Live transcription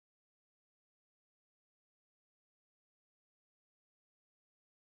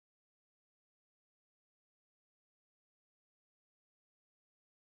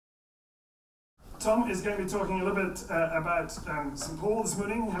Tom is going to be talking a little bit about St. Paul this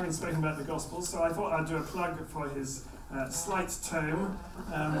morning, having spoken about the Gospels, so I thought I'd do a plug for his slight tome,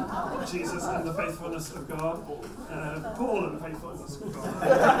 Jesus and the Faithfulness of God, Paul and the Faithfulness of God.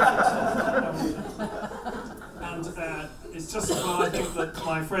 And it's just well, I think that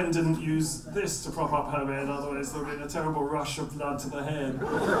my friend didn't use this to prop up her head, otherwise there would have been a terrible rush of blood to the head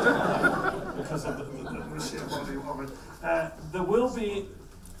because of the sheer volume of it. There will be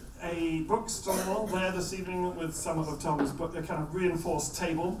a bookstall there this evening with some of Tom's books, a kind of reinforced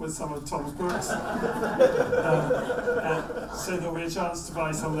table with some of Tom's books. So there'll be a chance to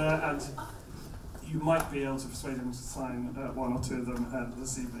buy some there, and you might be able to persuade him to sign one or two of them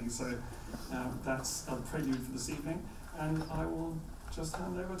this evening. So that's a prelude for this evening, and I will just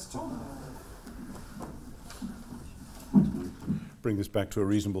hand over to Tom. Bring this back to a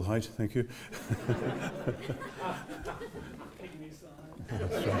reasonable height, thank you.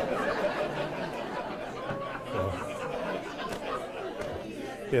 That's right.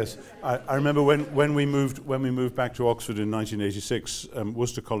 Yes, I remember when we moved back to Oxford in 1986.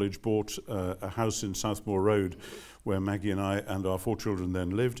 Worcester College bought a house in Southmore Road, where Maggie and I and our 4 children then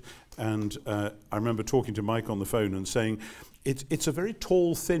lived. And I remember talking to Mike on the phone and saying, it's a very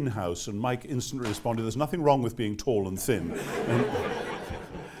tall, thin house. And Mike instantly responded, "There's nothing wrong with being tall and thin."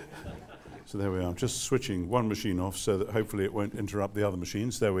 So there we are, just switching one machine off so that hopefully it won't interrupt the other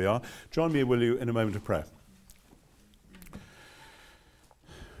machines. There we are. Join me, will you, in a moment of prayer.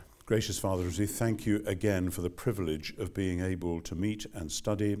 Gracious Father, as we thank you again for the privilege of being able to meet and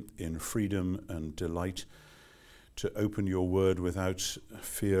study in freedom and delight, to open your word without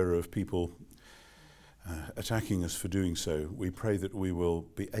fear of people attacking us for doing so. We pray that we will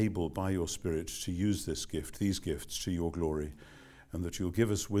be able, by your Spirit, to use this gift, these gifts, to your glory, and that you'll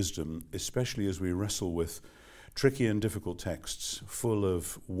give us wisdom, especially as we wrestle with tricky and difficult texts, full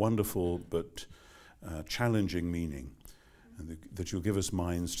of wonderful but challenging meaning, and that you'll give us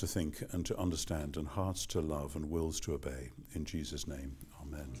minds to think and to understand, and hearts to love, and wills to obey. In Jesus' name,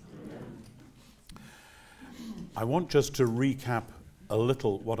 amen. I want just to recap a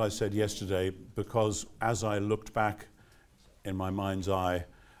little what I said yesterday, because as I looked back in my mind's eye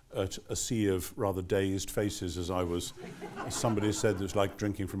at a sea of rather dazed faces as I was, as somebody said, it was like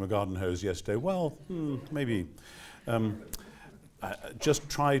drinking from a garden hose yesterday. Well, maybe. Just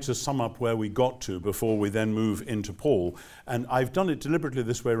try to sum up where we got to before we then move into Paul. And I've done it deliberately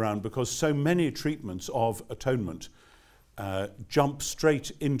this way around because so many treatments of atonement jump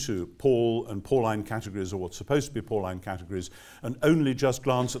straight into Paul and Pauline categories, or what's supposed to be Pauline categories, and only just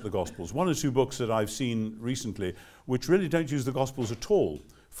glance at the Gospels. 1 or 2 books that I've seen recently which really don't use the Gospels at all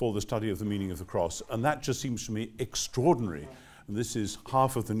for the study of the meaning of the cross, and that just seems to me extraordinary. And this is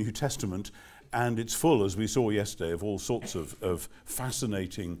half of the New Testament, and it's full, as we saw yesterday, of all sorts of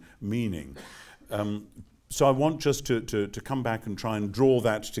fascinating meaning. So I want just to come back and try and draw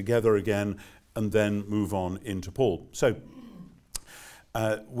that together again, and then move on into Paul. So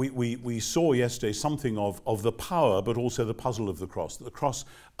we saw yesterday something of the power, but also the puzzle of the cross. The cross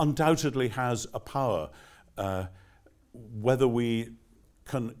undoubtedly has a power. Whether we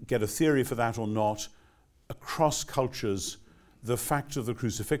can get a theory for that or not, across cultures, the fact of the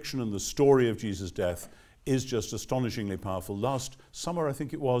crucifixion and the story of Jesus' death is just astonishingly powerful. Last summer, I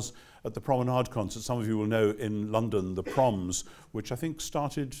think it was, at the Promenade concert, some of you will know in London, the Proms, which I think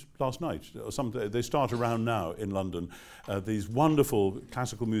started last night, or they start around now in London, these wonderful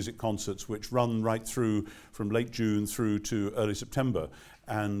classical music concerts which run right through from late June through to early September.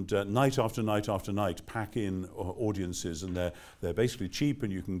 And night after night after night pack in audiences, and they're basically cheap,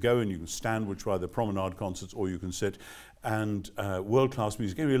 and you can go and you can stand, which are the Promenade concerts, or you can sit, and world-class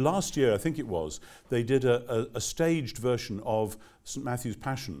music. Anyway, last year, I think it was, they did a staged version of St. Matthew's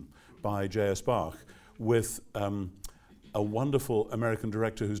Passion by J.S. Bach with a wonderful American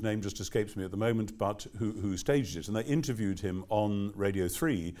director whose name just escapes me at the moment, but who staged it. And they interviewed him on Radio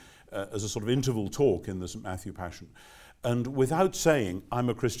 3 as a sort of interval talk in the St. Matthew Passion. And without saying, I'm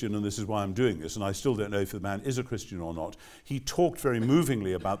a Christian and this is why I'm doing this, and I still don't know if the man is a Christian or not, he talked very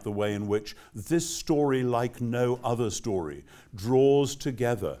movingly about the way in which this story, like no other story, draws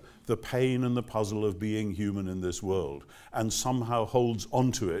together the pain and the puzzle of being human in this world, and somehow holds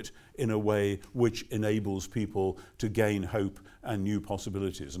onto it in a way which enables people to gain hope and new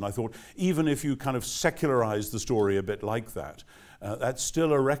possibilities. And I thought, even if you kind of secularize the story a bit like that, that's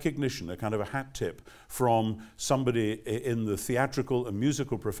still a recognition, a kind of a hat tip from somebody in the theatrical and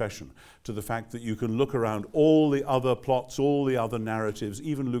musical profession to the fact that you can look around all the other plots, all the other narratives,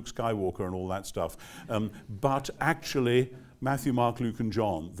 even Luke Skywalker and all that stuff, but actually Matthew, Mark, Luke and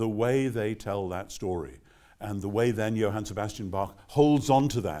John, the way they tell that story And the way then Johann Sebastian Bach holds on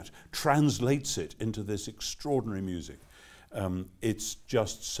to that, translates it into this extraordinary music. It's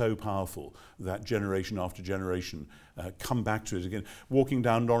just so powerful that generation after generation come back to it again. Walking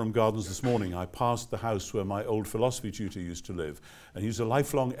down Norham Gardens this morning, I passed the house where my old philosophy tutor used to live. And he was a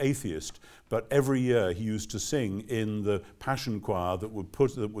lifelong atheist, but every year he used to sing in the Passion Choir that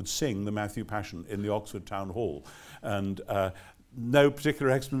would sing the Matthew Passion in the Oxford Town Hall. And no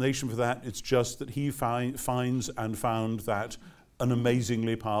particular explanation for that. It's just that he finds and found that an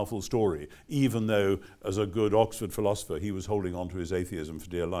amazingly powerful story, even though, as a good Oxford philosopher, he was holding on to his atheism for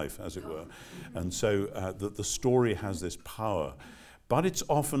dear life, as it were. And so that the story has this power. But it's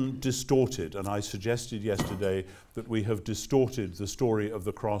often distorted, and I suggested yesterday that we have distorted the story of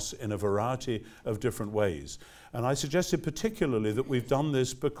the cross in a variety of different ways. And I suggested particularly that we've done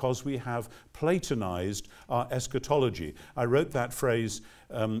this because we have Platonized our eschatology. I wrote that phrase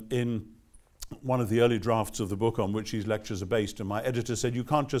in one of the early drafts of the book on which these lectures are based, and my editor said, you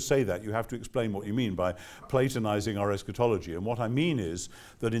can't just say that, you have to explain what you mean by Platonizing our eschatology. And what I mean is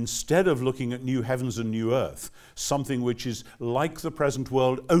that instead of looking at new heavens and new earth, something which is like the present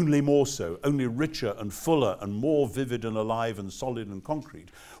world, only more so, only richer and fuller and more vivid and alive and solid and concrete,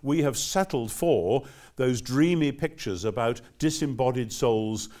 we have settled for those dreamy pictures about disembodied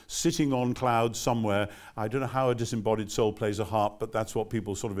souls sitting on clouds somewhere. I don't know how a disembodied soul plays a harp, but that's what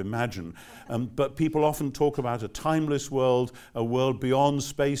people sort of imagine. But people often talk about a timeless world, a world beyond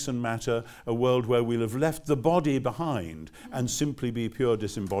space and matter, a world where we'll have left the body behind and simply be pure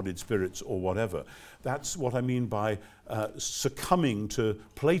disembodied spirits or whatever. That's what I mean by succumbing to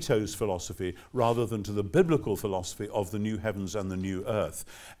Plato's philosophy rather than to the biblical philosophy of the new heavens and the new earth.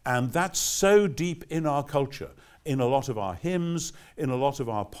 And that's so deep in our culture, in a lot of our hymns, in a lot of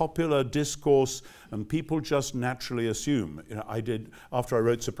our popular discourse, and people just naturally assume. You know, after I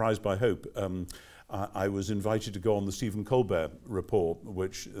wrote Surprised by Hope, I was invited to go on the Stephen Colbert report,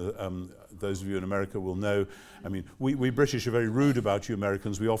 which those of you in America will know. I mean, we British are very rude about you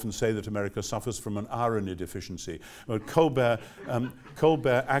Americans. We often say that America suffers from an irony deficiency. But Colbert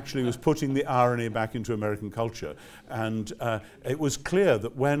actually was putting the irony back into American culture. And it was clear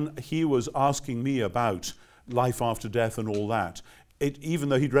that when he was asking me about life after death and all that, even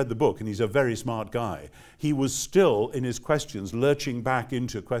though he'd read the book and he's a very smart guy, he was still in his questions lurching back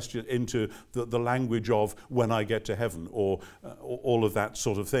into the language of when I get to heaven or all of that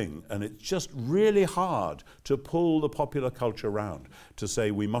sort of thing. And it's just really hard to pull the popular culture around to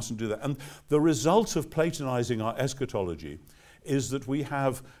say we mustn't do that. And the result of Platonizing our eschatology is that we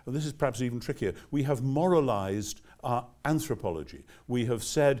have, and this is perhaps even trickier, we have moralized our anthropology. We have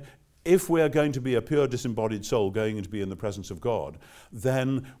said, if we are going to be a pure disembodied soul going to be in the presence of God,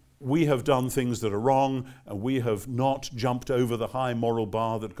 then we have done things that are wrong, and we have not jumped over the high moral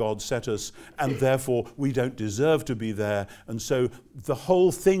bar that God set us, and therefore we don't deserve to be there. And so the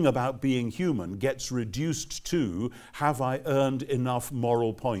whole thing about being human gets reduced to, have I earned enough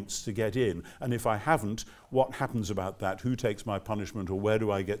moral points to get in? And if I haven't, what happens about that? Who takes my punishment, or where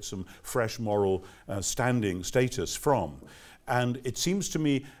do I get some fresh moral status from? And it seems to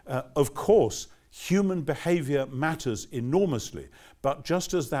me, of course, human behavior matters enormously. But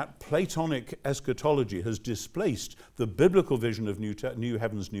just as that Platonic eschatology has displaced the biblical vision of new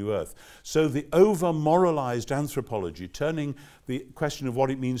heavens, new earth, so the over-moralized anthropology, turning the question of what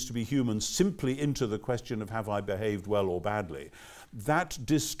it means to be human simply into the question of have I behaved well or badly, that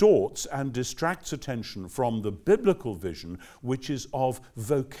distorts and distracts attention from the biblical vision, which is of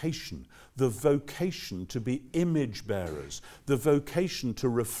vocation, the vocation to be image bearers, the vocation to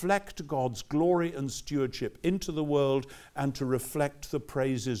reflect God's glory and stewardship into the world and to reflect the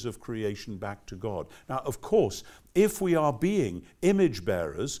praises of creation back to God. Now, of course, if we are being image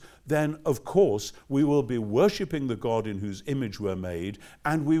bearers, then of course we will be worshipping the God in whose image we're made,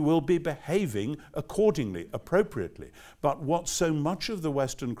 and we will be behaving accordingly, appropriately. But what so much of the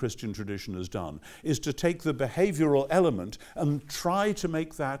Western Christian tradition has done is to take the behavioral element and try to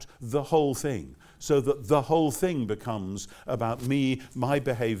make that the whole thing, so that the whole thing becomes about me, my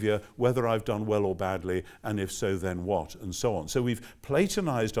behavior, whether I've done well or badly, and if so, then what, and so on. So we've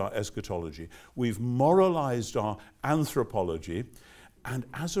Platonized our eschatology, we've moralized our anthropology, and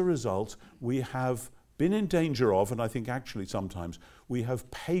as a result, we have been in danger of, and I think actually sometimes, we have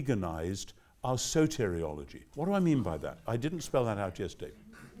paganized our soteriology. What do I mean by that? I didn't spell that out yesterday.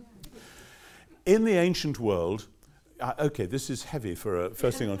 In the ancient world, okay, this is heavy for a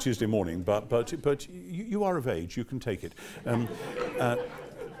first thing on Tuesday morning, but you are of age, you can take it.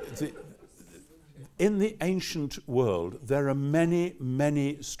 In the ancient world, there are many,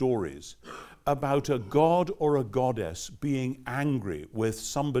 many stories about a god or a goddess being angry with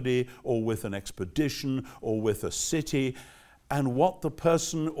somebody or with an expedition or with a city. And what the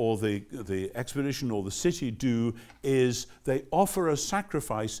person or the expedition or the city do is they offer a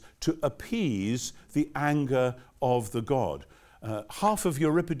sacrifice to appease the anger of the god. Half of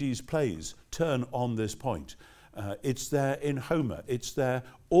Euripides' plays turn on this point. It's there in Homer. It's there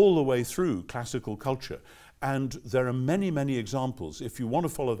all the way through classical culture. And there are many, many examples. If you want to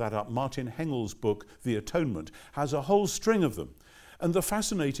follow that up, Martin Hengel's book, The Atonement, has a whole string of them. And the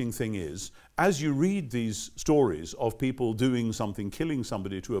fascinating thing is, as you read these stories of people doing something, killing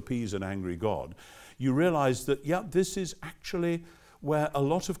somebody to appease an angry God, you realize that, yeah, this is actually where a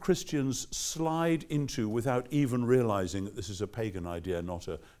lot of Christians slide into without even realizing that this is a pagan idea, not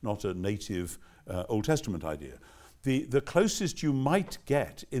a native Old Testament idea. The closest you might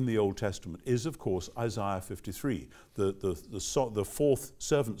get in the Old Testament is, of course, Isaiah 53, the fourth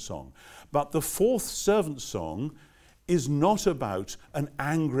servant song. But the fourth servant song is not about an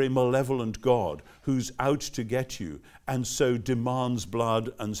angry, malevolent God who's out to get you and so demands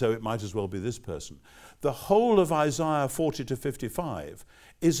blood, and so it might as well be this person. The whole of Isaiah 40 to 55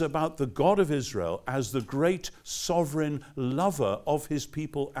 is about the God of Israel as the great sovereign lover of his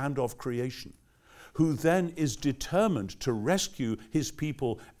people and of creation, who then is determined to rescue his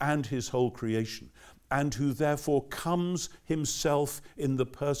people and his whole creation, and who therefore comes himself in the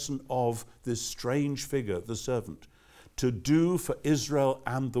person of this strange figure, the servant, to do for Israel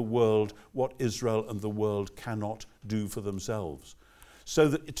and the world what Israel and the world cannot do for themselves. So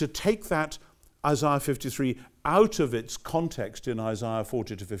that to take that Isaiah 53 out of its context in Isaiah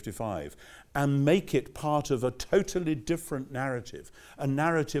 40 to 55 and make it part of a totally different narrative, a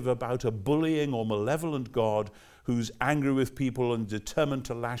narrative about a bullying or malevolent God who's angry with people and determined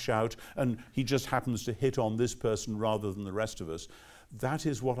to lash out, and he just happens to hit on this person rather than the rest of us. That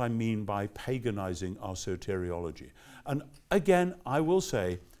is what I mean by paganizing our soteriology. And again, I will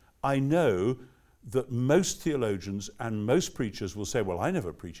say, I know that most theologians and most preachers will say, well, I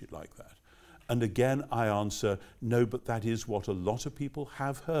never preach it like that. And again, I answer, no, but that is what a lot of people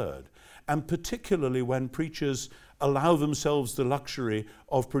have heard. And particularly when preachers allow themselves the luxury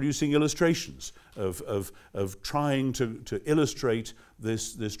of producing illustrations, of trying to illustrate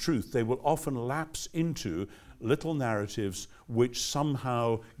this truth, they will often lapse into little narratives which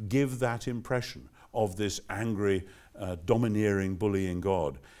somehow give that impression of this angry, domineering, bullying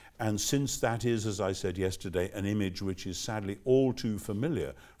God. And since that is, as I said yesterday, an image which is sadly all too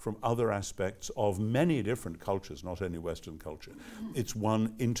familiar from other aspects of many different cultures, not only Western culture, it's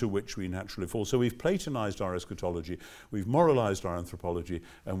one into which we naturally fall. So we've Platonized our eschatology, we've moralized our anthropology,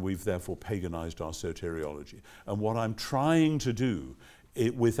 and we've therefore paganized our soteriology. And what I'm trying to do,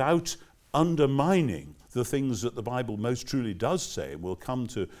 without undermining the things that the Bible most truly does say, and we'll come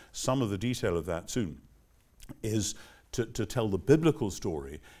to some of the detail of that soon, is to tell the biblical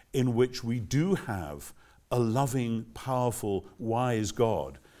story in which we do have a loving, powerful, wise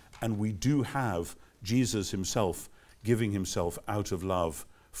God, and we do have Jesus himself giving himself out of love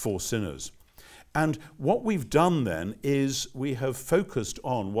for sinners. And what we've done then is we have focused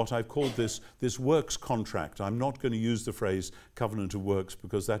on what I've called this works contract. I'm not going to use the phrase covenant of works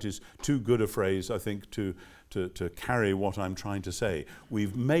because that is too good a phrase, I think, to carry what I'm trying to say.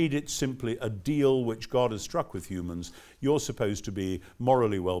 We've made it simply a deal which God has struck with humans. You're supposed to be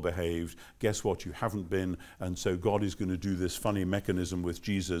morally well behaved. Guess what? You haven't been. And so God is going to do this funny mechanism with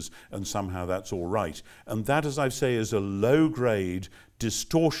Jesus, and somehow that's all right. And that, as I say, is a low-grade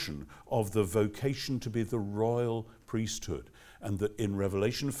distortion of the vocation to be the royal priesthood. And that in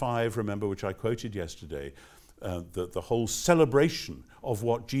Revelation 5, remember, which I quoted yesterday, that the whole celebration of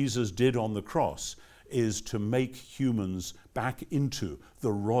what Jesus did on the cross is to make humans back into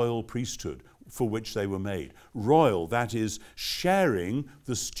the royal priesthood for which they were made. Royal, that is, sharing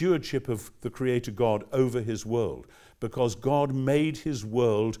the stewardship of the Creator God over his world, because God made his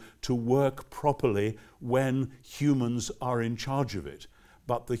world to work properly when humans are in charge of it.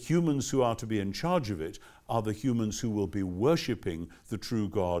 But the humans who are to be in charge of it are the humans who will be worshipping the true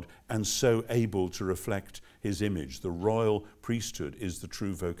God and so able to reflect his image. The royal priesthood is the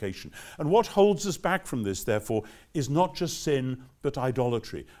true vocation. And what holds us back from this, therefore, is not just sin, but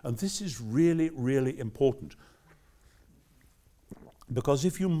idolatry. And this is really, really important. Because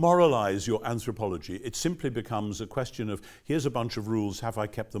if you moralize your anthropology, it simply becomes a question of, here's a bunch of rules, have I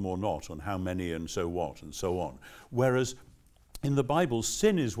kept them or not, and how many and so what, and so on. Whereas in the Bible,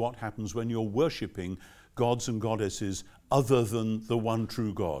 sin is what happens when you're worshipping gods and goddesses other than the one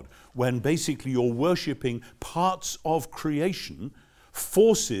true God. When basically you're worshipping parts of creation,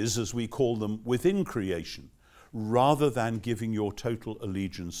 forces, as we call them, within creation, rather than giving your total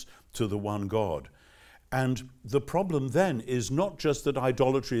allegiance to the one God. And the problem then is not just that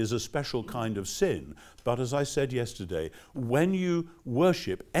idolatry is a special kind of sin, but as I said yesterday, when you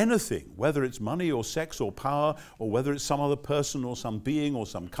worship anything, whether it's money or sex or power, or whether it's some other person or some being or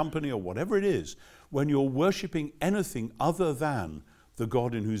some company or whatever it is, when you're worshiping anything other than the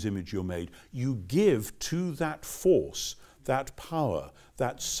God in whose image you're made, you give to that force, that power,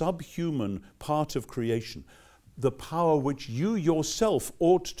 that subhuman part of creation, the power which you yourself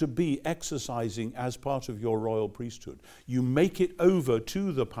ought to be exercising as part of your royal priesthood. You make it over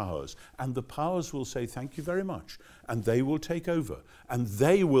to the powers, and the powers will say, thank you very much, and they will take over, and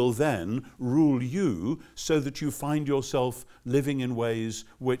they will then rule you so that you find yourself living in ways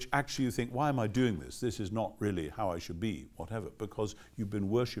which actually you think, why am I doing this? This is not really how I should be, whatever, because you've been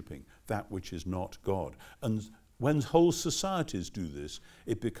worshipping that which is not God. And when whole societies do this,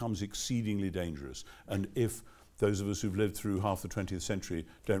 it becomes exceedingly dangerous. And if those of us who've lived through half the 20th century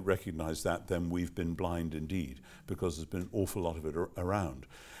don't recognize that, then we've been blind indeed, because there's been an awful lot of it around.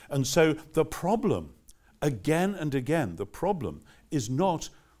 And so the problem, again and again, the problem is not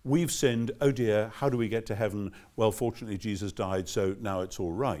we've sinned, oh dear, how do we get to heaven? Well, fortunately Jesus died, so now it's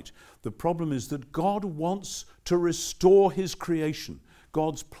all right. The problem is that God wants to restore his creation.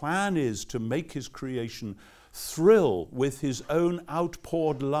 God's plan is to make his creation thrill with his own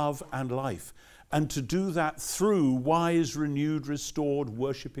outpoured love and life, and to do that through wise, renewed, restored,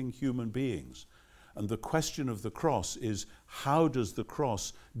 worshipping human beings. And the question of the cross is, how does the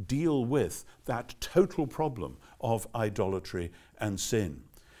cross deal with that total problem of idolatry and sin?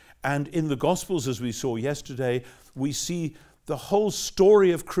 And in the Gospels, as we saw yesterday, we see the whole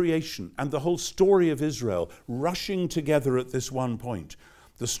story of creation and the whole story of Israel rushing together at this one point.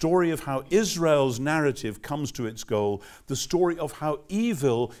 The story of how Israel's narrative comes to its goal, the story of how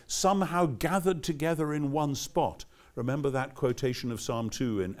evil somehow gathered together in one spot. Remember that quotation of Psalm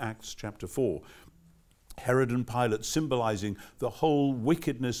 2 in Acts chapter 4. Herod and Pilate symbolizing the whole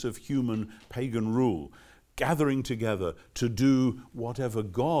wickedness of human pagan rule, gathering together to do whatever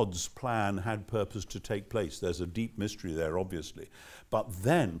God's plan had purposed to take place. There's a deep mystery there, obviously. But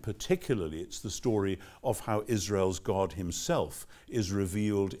then, particularly, it's the story of how Israel's God himself is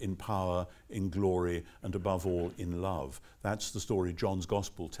revealed in power, in glory, and above all, in love. That's the story John's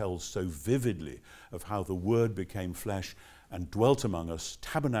Gospel tells so vividly of how the Word became flesh and dwelt among us,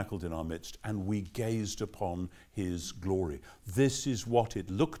 tabernacled in our midst, and we gazed upon his glory. This is what it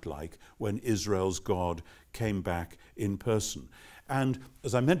looked like when Israel's God came back in person. And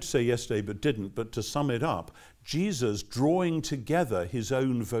as I meant to say yesterday but didn't, but to sum it up, Jesus drawing together his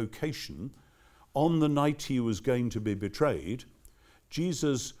own vocation on the night he was going to be betrayed,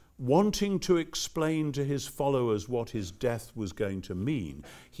 Jesus wanting to explain to his followers what his death was going to mean,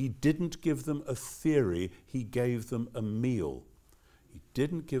 he didn't give them a theory, he gave them a meal. He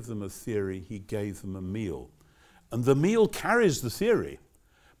didn't give them a theory, he gave them a meal. And the meal carries the theory,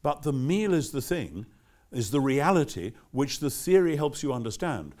 but the meal is the thing, is the reality which the theory helps you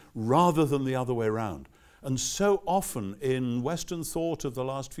understand, rather than the other way around. And so often in Western thought of the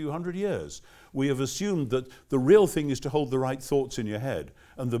last few hundred years, we have assumed that the real thing is to hold the right thoughts in your head,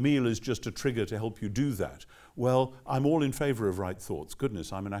 and the meal is just a trigger to help you do that. Well, I'm all in favor of right thoughts.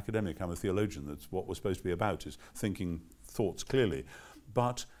 Goodness, I'm an academic, I'm a theologian. That's what we're supposed to be about, is thinking thoughts clearly.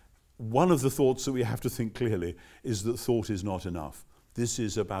 But one of the thoughts that we have to think clearly is that thought is not enough. This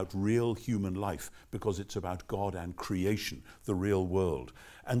is about real human life, because it's about God and creation, the real world.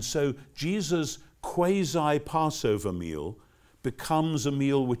 And so Jesus' quasi-Passover meal becomes a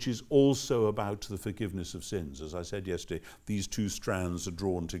meal which is also about the forgiveness of sins. As I said yesterday, these two strands are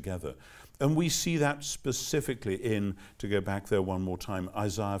drawn together. And we see that specifically in, to go back there one more time,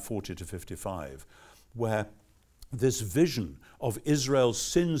 Isaiah 40 to 55, where this vision of Israel's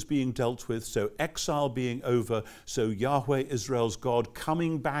sins being dealt with, so exile being over, so Yahweh, Israel's God,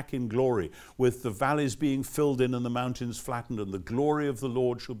 coming back in glory, with the valleys being filled in and the mountains flattened, and the glory of the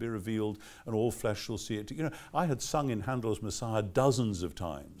Lord shall be revealed, and all flesh shall see it. You know, I had sung in Handel's Messiah dozens of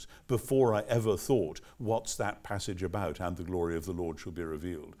times before I ever thought, what's that passage about, and the glory of the Lord shall be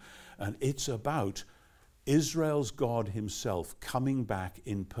revealed. And it's about Israel's God himself coming back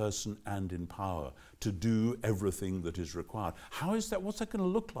in person and in power to do everything that is required. How is that? What's that going to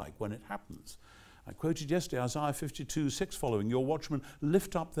look like when it happens? I quoted yesterday Isaiah 52:6 following, your watchmen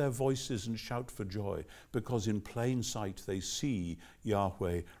lift up their voices and shout for joy, because in plain sight they see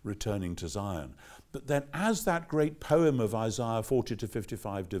Yahweh returning to Zion. But then as that great poem of Isaiah 40 to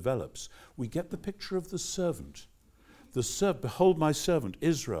 55 develops, we get the picture of the servant. Behold my servant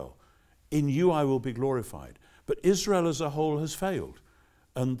Israel, in you I will be glorified. But Israel as a whole has failed.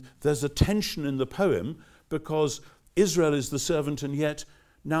 And there's a tension in the poem because Israel is the servant, and yet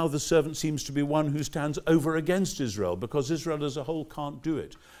now the servant seems to be one who stands over against Israel, because Israel as a whole can't do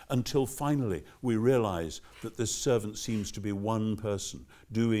it, until finally we realize that this servant seems to be one person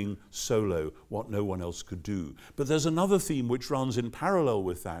doing solo what no one else could do. But there's another theme which runs in parallel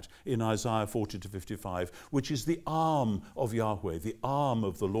with that in Isaiah 40 to 55, which is the arm of Yahweh, the arm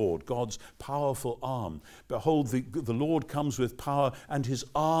of the Lord, God's powerful arm. Behold, the Lord comes with power, and his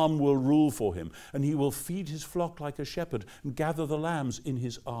arm will rule for him, and he will feed his flock like a shepherd and gather the lambs in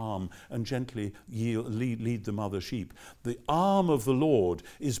his arm and gently lead the mother sheep. The arm of the Lord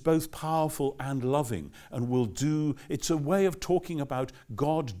is both powerful and loving, and will do, it's a way of talking about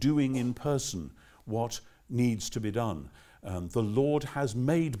God doing in person what needs to be done. The Lord has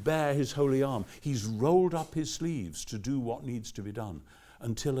made bare his holy arm. He's rolled up his sleeves to do what needs to be done.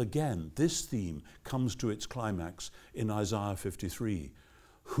 Until again, this theme comes to its climax in Isaiah 53.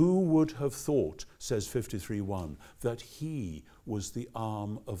 Who would have thought, says 53:1, that he was the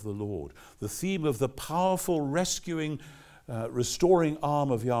arm of the Lord? The theme of the powerful, rescuing, restoring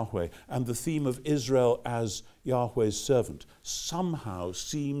arm of Yahweh, and the theme of Israel as Yahweh's servant somehow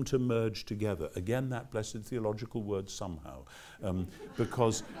seem to merge together. Again, that blessed theological word, somehow,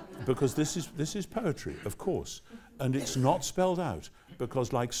 because this is poetry, of course, and it's not spelled out,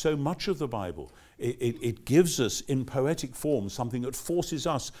 because like so much of the Bible, it gives us in poetic form something that forces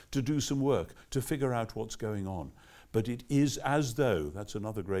us to do some work, to figure out what's going on. But it is as though, that's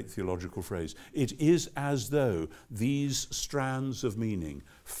another great theological phrase, it is as though these strands of meaning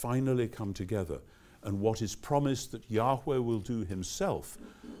finally come together. And what is promised that Yahweh will do himself,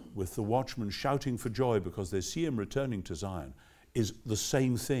 with the watchmen shouting for joy because they see him returning to Zion, is the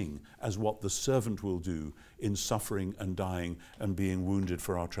same thing as what the servant will do in suffering and dying and being wounded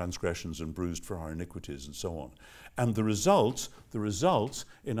for our transgressions and bruised for our iniquities and so on. And the result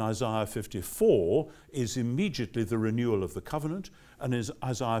in Isaiah 54 is immediately the renewal of the covenant, and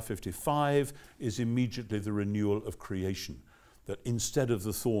Isaiah 55 is immediately the renewal of creation. That instead of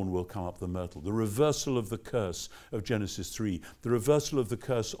the thorn will come up the myrtle. The reversal of the curse of Genesis 3. The reversal of the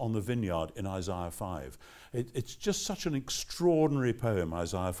curse on the vineyard in Isaiah 5. It's just such an extraordinary poem,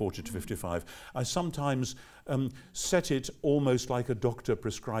 Isaiah 40 to 55. I sometimes set it almost like a doctor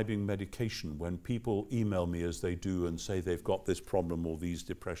prescribing medication when people email me, as they do, and say they've got this problem or these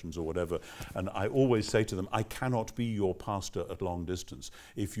depressions or whatever. And I always say to them, I cannot be your pastor at long distance.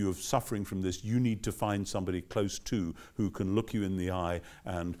 If you're suffering from this, you need to find somebody close to who can look you in the eye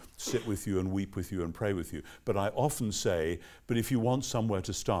and sit with you and weep with you and pray with you. But I often say, but if you want somewhere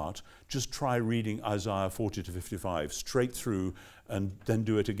to start, just try reading Isaiah 40 to 55 straight through, and then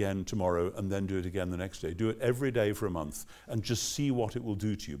do it again tomorrow, and then do it again the next day. Do it every day for a month, and just see what it will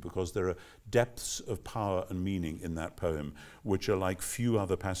do to you, because there are depths of power and meaning in that poem which are like few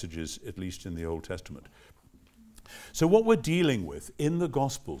other passages, at least in the Old Testament. So what we're dealing with in the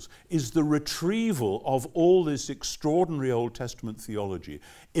Gospels is the retrieval of all this extraordinary Old Testament theology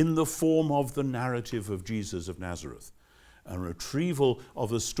in the form of the narrative of Jesus of Nazareth. A retrieval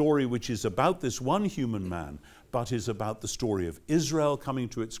of a story which is about this one human man, but is about the story of Israel coming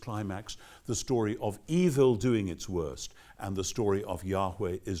to its climax, the story of evil doing its worst, and the story of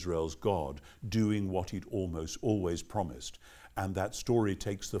Yahweh, Israel's God, doing what he'd almost always promised. And that story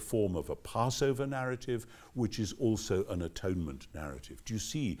takes the form of a Passover narrative, which is also an atonement narrative. Do you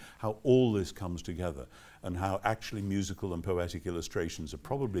see how all this comes together, and how actually musical and poetic illustrations are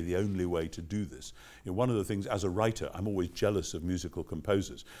probably the only way to do this? You know, one of the things, as a writer, I'm always jealous of musical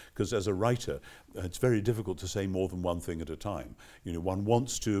composers, because as a writer, it's very difficult to say more than one thing at a time. You know, one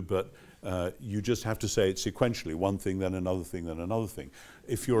wants to, but you just have to say it sequentially, one thing, then another thing, then another thing.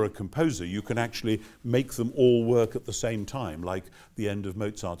 If you're a composer, you can actually make them all work at the same time, like the end of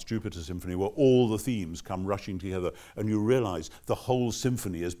Mozart's Jupiter Symphony, where all the themes come rushing together, and you realize the whole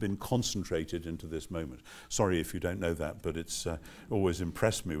symphony has been concentrated into this moment. Sorry if you don't know that, but it's always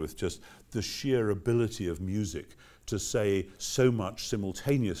impressed me with just the sheer ability of music to say so much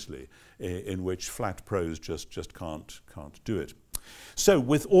simultaneously, in which flat prose just can't do it. So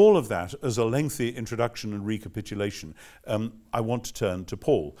with all of that as a lengthy introduction and recapitulation, I want to turn to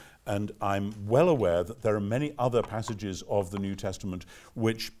Paul. And I'm well aware that there are many other passages of the New Testament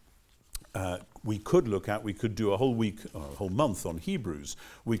which we could look at. We could do a whole week, or a whole month on Hebrews.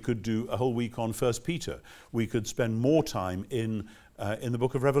 We could do a whole week on 1 Peter. We could spend more time in the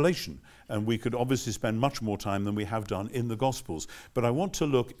book of Revelation. And we could obviously spend much more time than we have done in the Gospels. But I want to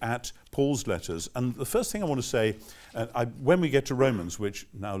look at Paul's letters. And the first thing I want to say, when we get to Romans, which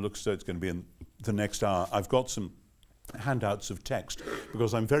now looks so it's going to be in the next hour, I've got some handouts of text,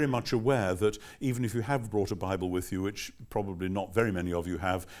 because I'm very much aware that even if you have brought a Bible with you, which probably not very many of you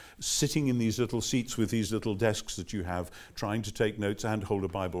have, sitting in these little seats with these little desks that you have, trying to take notes and hold a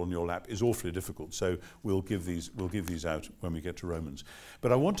Bible on your lap is awfully difficult. So we'll give these out when we get to Romans.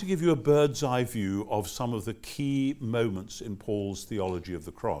 But I want to give you a bird's eye view of some of the key moments in Paul's theology of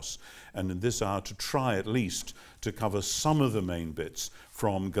the cross, and in this hour to try at least to cover some of the main bits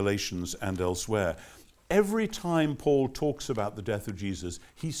from Galatians and elsewhere. Every time Paul talks about the death of Jesus,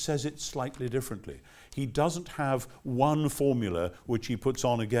 he says it slightly differently. He doesn't have one formula which he puts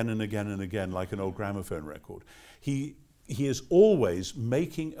on again and again and again like an old gramophone record. He is always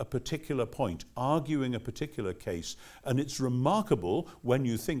making a particular point, arguing a particular case, and it's remarkable when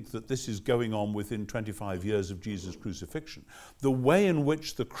you think that this is going on within 25 years of Jesus' crucifixion. The way in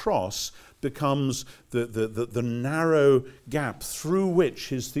which the cross becomes the narrow gap through which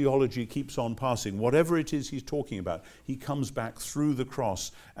his theology keeps on passing. Whatever it is he's talking about, he comes back through the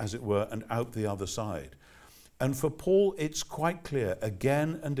cross, as it were, and out the other side. And for Paul, it's quite clear,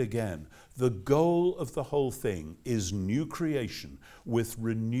 again and again, the goal of the whole thing is new creation with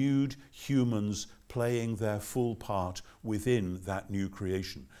renewed humans playing their full part within that new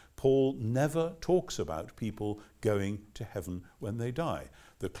creation. Paul never talks about people going to heaven when they die.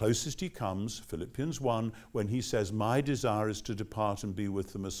 The closest he comes, Philippians 1, when he says, "My desire is to depart and be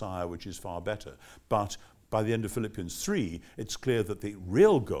with the Messiah, which is far better." But by the end of Philippians 3, it's clear that the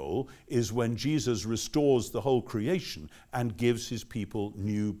real goal is when Jesus restores the whole creation and gives his people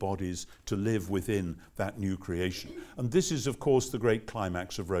new bodies to live within that new creation. And this is, of course, the great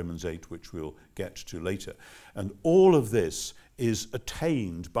climax of Romans 8, which we'll get to later. And all of this is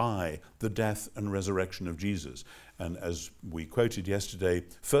attained by the death and resurrection of Jesus. And as we quoted yesterday,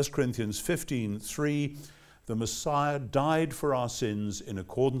 1 Corinthians 15:3, the Messiah died for our sins in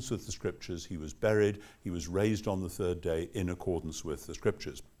accordance with the Scriptures. He was buried. He was raised on the third day in accordance with the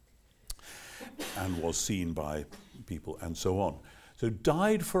Scriptures and was seen by people and so on. So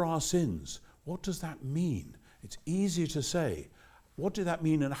died for our sins. What does that mean? It's easy to say. What did that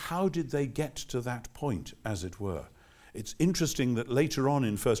mean, and how did they get to that point, as it were? It's interesting that later on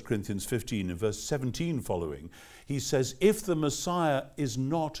in 1 Corinthians 15, in verse 17 following, he says, if the Messiah is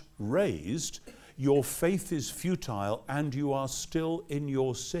not raised, your faith is futile and you are still in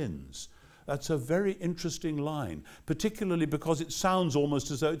your sins. That's a very interesting line, particularly because it sounds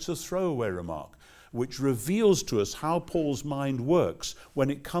almost as though it's a throwaway remark, which reveals to us how Paul's mind works when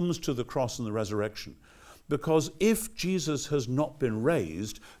it comes to the cross and the resurrection. Because if Jesus has not been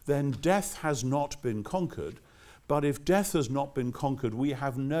raised, then death has not been conquered. But if death has not been conquered, we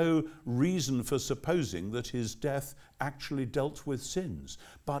have no reason for supposing that his death actually dealt with sins.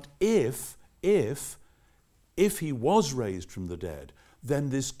 But if he was raised from the dead, then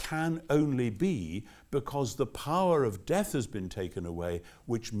this can only be because the power of death has been taken away,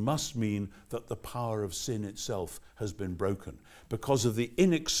 which must mean that the power of sin itself has been broken because of the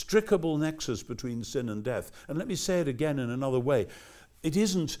inextricable nexus between sin and death. And let me say it again in another way. It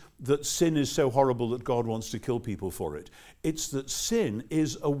isn't that sin is so horrible that God wants to kill people for it. It's that sin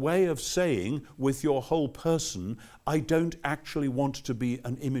is a way of saying with your whole person, I don't actually want to be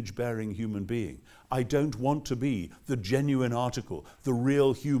an image-bearing human being. I don't want to be the genuine article, the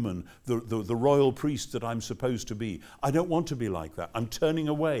real human, the royal priest that I'm supposed to be. I don't want to be like that. I'm turning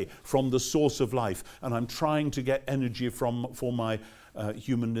away from the source of life, and I'm trying to get energy for my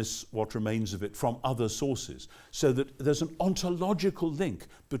humanness, what remains of it, from other sources, so that there's an ontological link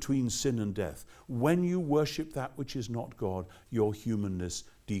between sin and death. When you worship that which is not God, your humanness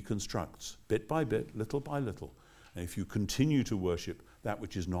deconstructs, bit by bit, little by little. And if you continue to worship that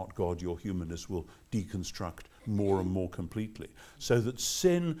which is not God, your humanness will deconstruct more and more completely. So that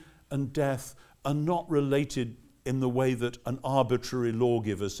sin and death are not related in the way that an arbitrary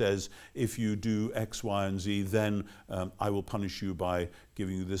lawgiver says, if you do X, Y, and Z, then I will punish you by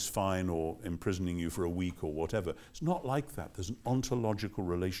giving you this fine or imprisoning you for a week or whatever. It's not like that. There's an ontological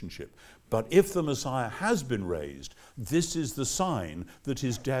relationship. But if the Messiah has been raised, this is the sign that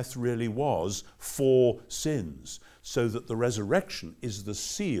his death really was for sins, so that the resurrection is the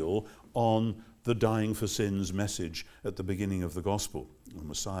seal on the dying for sins message at the beginning of the gospel. The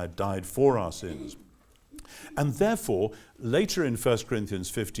Messiah died for our sins. And therefore, later in 1 Corinthians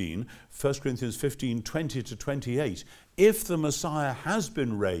 15, 20 to 28, if the Messiah has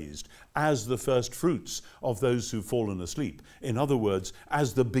been raised as the first fruits of those who've fallen asleep, in other words,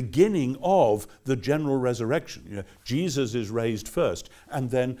 as the beginning of the general resurrection, Jesus is raised first, and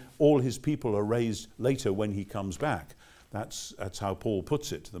then all his people are raised later when he comes back, That's how Paul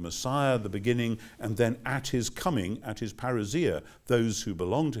puts it. The Messiah, the beginning, and then at his coming, at his parousia, those who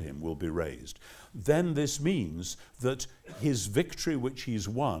belong to him will be raised. Then this means that his victory which he's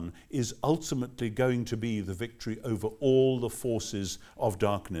won is ultimately going to be the victory over all the forces of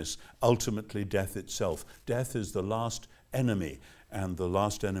darkness, ultimately death itself. Death is the last enemy, and the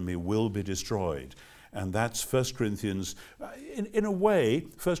last enemy will be destroyed. And that's 1 Corinthians, in a way,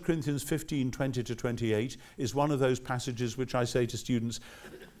 1 Corinthians 15, 20 to 28 is one of those passages which I say to students,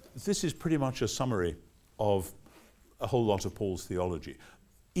 this is pretty much a summary of a whole lot of Paul's theology.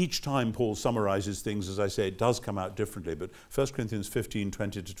 Each time Paul summarizes things, as I say, it does come out differently, but 1 Corinthians 15,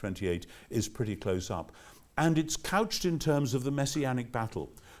 20 to 28 is pretty close up. And it's couched in terms of the messianic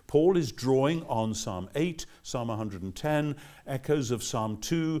battle. Paul is drawing on Psalm 8, Psalm 110, echoes of Psalm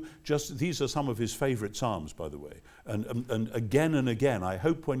 2. These are some of his favorite psalms, by the way. And again, I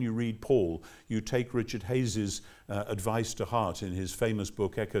hope when you read Paul, you take Richard Hayes's advice to heart in his famous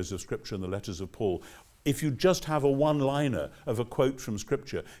book, Echoes of Scripture and the Letters of Paul. If you just have a one-liner of a quote from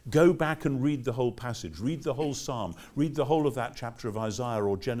Scripture, go back and read the whole passage, read the whole psalm, read the whole of that chapter of Isaiah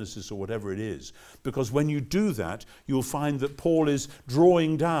or Genesis or whatever it is. Because when you do that, you'll find that Paul is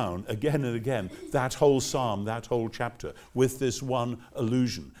drawing down again and again that whole psalm, that whole chapter, with this one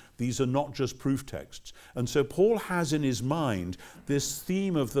allusion. These are not just proof texts. And so Paul has in his mind this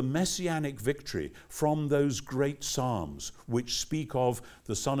theme of the messianic victory from those great psalms, which speak of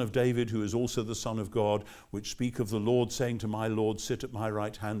the Son of David, who is also the Son of God, which speak of the Lord saying to my Lord, sit at my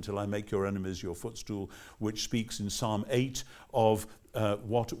right hand till I make your enemies your footstool, which speaks in Psalm 8 of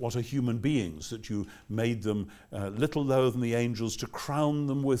what are human beings, that you made them little lower than the angels to crown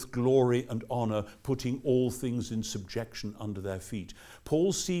them with glory and honor, putting all things in subjection under their feet.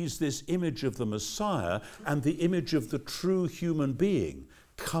 Paul sees this image of the Messiah and the image of the true human being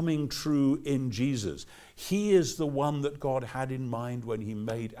coming true in Jesus. He is the one that God had in mind when he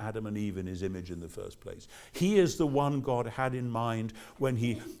made Adam and Eve in his image in the first place. He is the one God had in mind when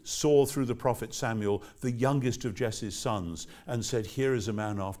he saw through the prophet Samuel the youngest of Jesse's sons and said, here is a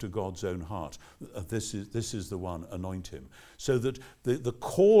man after God's own heart. This is the one, anoint him. So that the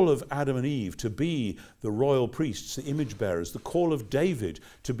call of Adam and Eve to be the royal priests, the image bearers, the call of David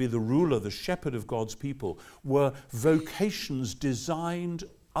to be the ruler, the shepherd of God's people, were vocations designed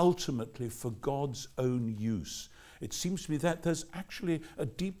ultimately for God's own use. It seems to me that there's actually a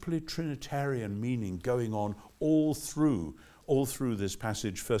deeply Trinitarian meaning going on all through this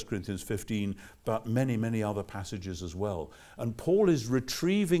passage, 1 Corinthians 15, but many, many other passages as well. And Paul is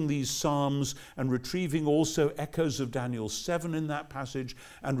retrieving these psalms and retrieving also echoes of Daniel 7 in that passage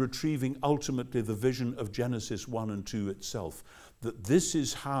and retrieving ultimately the vision of Genesis 1 and 2 itself. That this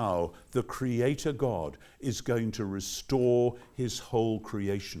is how the Creator God is going to restore his whole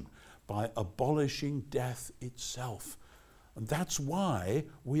creation, by abolishing death itself. And that's why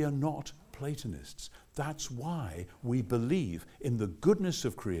we are not Platonists. That's why we believe in the goodness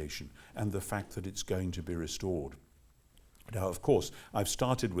of creation and the fact that it's going to be restored. Now, of course, I've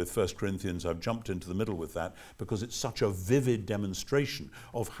started with 1 Corinthians, I've jumped into the middle with that because it's such a vivid demonstration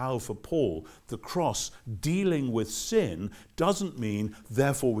of how for Paul the cross dealing with sin doesn't mean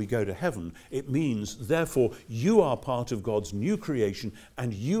therefore we go to heaven. It means therefore you are part of God's new creation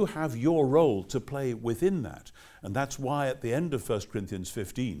and you have your role to play within that. And that's why at the end of 1 Corinthians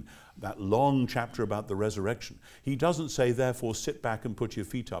 15, that long chapter about the resurrection, he doesn't say, therefore, sit back and put your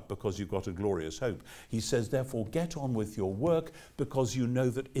feet up because you've got a glorious hope. He says, therefore, get on with your work because you know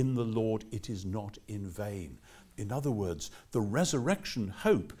that in the Lord it is not in vain. In other words, the resurrection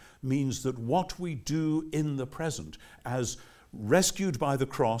hope means that what we do in the present as rescued by the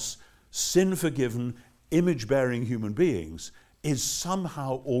cross, sin-forgiven, image-bearing human beings is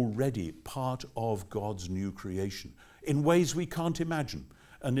somehow already part of God's new creation in ways we can't imagine.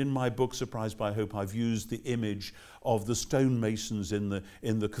 And in my book, Surprised by Hope, I've used the image of the stonemasons in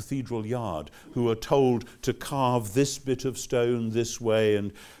the cathedral yard who are told to carve this bit of stone this way,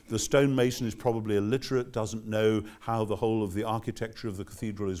 and the stonemason is probably illiterate, doesn't know how the whole of the architecture of the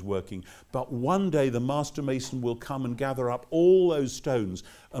cathedral is working. But one day the master mason will come and gather up all those stones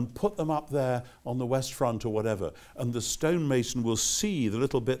and put them up there on the west front or whatever, and the stonemason will see the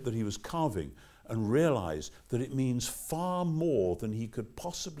little bit that he was carving and realize that it means far more than he could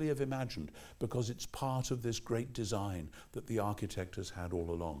possibly have imagined because it's part of this great design that the architect has had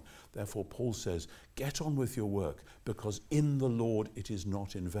all along. Therefore, Paul says, get on with your work because in the Lord it is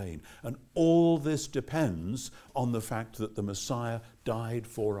not in vain. And all this depends on the fact that the Messiah died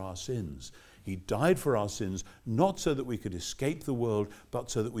for our sins. He died for our sins, not so that we could escape the world, but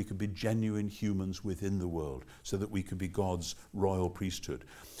so that we could be genuine humans within the world, so that we could be God's royal priesthood.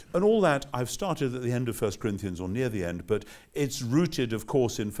 And all that I've started at the end of 1 Corinthians, or near the end, but it's rooted, of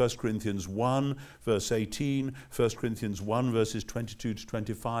course, in 1 Corinthians 1, verse 18, 1 Corinthians 1, verses 22 to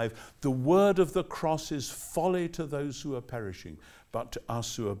 25. The word of the cross is folly to those who are perishing, but to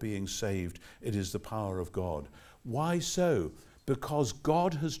us who are being saved, it is the power of God. Why so? Because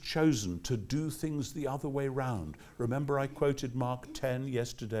God has chosen to do things the other way round. Remember, I quoted Mark 10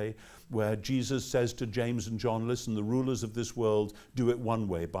 yesterday, where Jesus says to James and John, listen, the rulers of this world do it one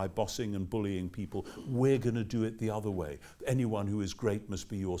way, by bossing and bullying people. We're going to do it the other way. Anyone who is great must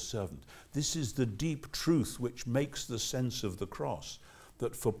be your servant. This is the deep truth which makes the sense of the cross.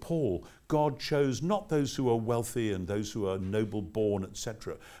 That for Paul, God chose not those who are wealthy and those who are noble born,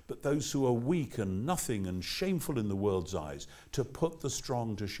 etc., but those who are weak and nothing and shameful in the world's eyes, to put the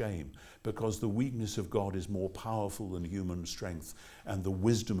strong to shame, because the weakness of God is more powerful than human strength, and the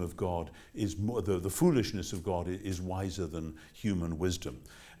wisdom of God is more, the foolishness of God is wiser than human wisdom.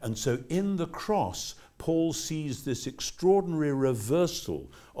 And so in the cross, Paul sees this extraordinary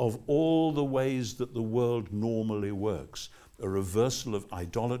reversal of all the ways that the world normally works. A reversal of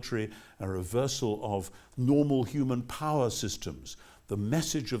idolatry, a reversal of normal human power systems. The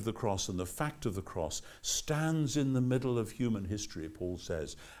message of the cross and the fact of the cross stands in the middle of human history, Paul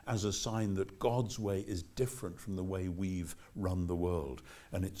says, as a sign that God's way is different from the way we've run the world.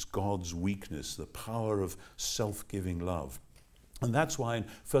 And it's God's weakness, the power of self-giving love. And that's why in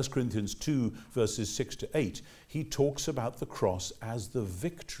 1 Corinthians 2, verses 6 to 8, he talks about the cross as the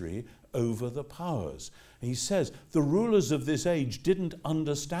victory over the powers. And he says, the rulers of this age didn't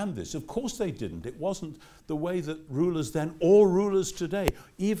understand this. Of course they didn't. It wasn't the way that rulers then, or rulers today,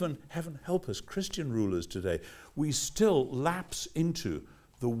 even, heaven help us, Christian rulers today, we still lapse into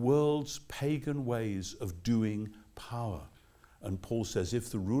the world's pagan ways of doing power. And Paul says, if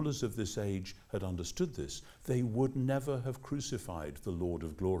the rulers of this age had understood this, they would never have crucified the Lord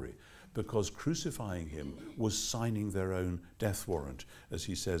of glory, because crucifying him was signing their own death warrant, as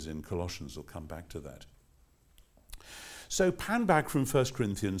he says in Colossians. We'll come back to that. So pan back from 1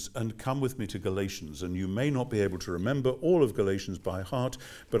 Corinthians and come with me to Galatians. And you may not be able to remember all of Galatians by heart,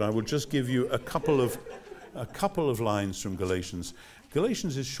 but I will just give you a couple of lines from Galatians.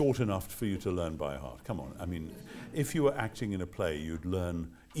 Galatians is short enough for you to learn by heart. Come on. I mean, if you were acting in a play, you'd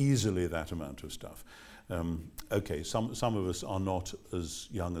learn easily that amount of stuff. Okay, some of us are not as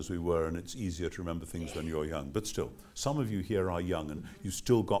young as we were, and it's easier to remember things when you're young. But still, some of you here are young, and you've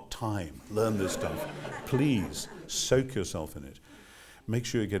still got time. Learn this stuff. Please, soak yourself in it. Make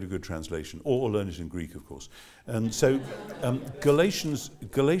sure you get a good translation, or learn it in Greek, of course. And so, Galatians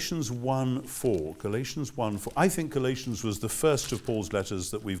 1:4. Galatians 1:4. I think Galatians was the first of Paul's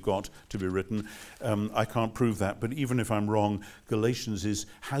letters that we've got to be written. I can't prove that, but even if I'm wrong, Galatians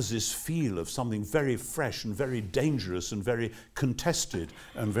has this feel of something very fresh and very dangerous and very contested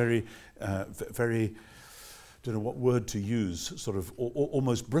and very don't know what word to use, sort of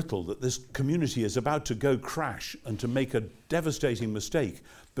almost brittle, that this community is about to go crash and to make a devastating mistake,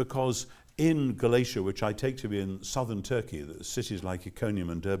 because in Galatia, which I take to be in southern Turkey, the cities like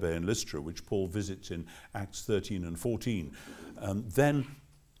Iconium and Derbe and Lystra, which Paul visits in Acts 13 and 14,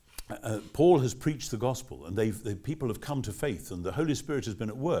 Paul has preached the gospel, and the people have come to faith, and the Holy Spirit has been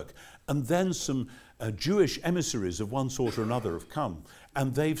at work. And then some Jewish emissaries of one sort or another have come,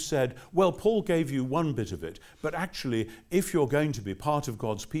 and they've said, well, Paul gave you one bit of it, but actually, if you're going to be part of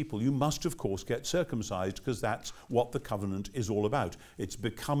God's people, you must, of course, get circumcised, because that's what the covenant is all about. It's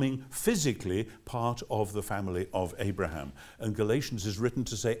becoming physically part of the family of Abraham. And Galatians is written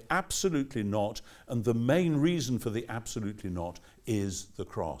to say absolutely not, and the main reason for the absolutely not is the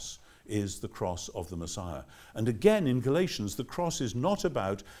cross of the Messiah. And again, in Galatians, the cross is not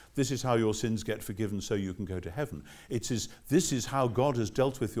about, this is how your sins get forgiven so you can go to heaven. This is how God has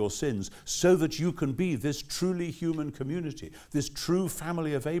dealt with your sins so that you can be this truly human community, this true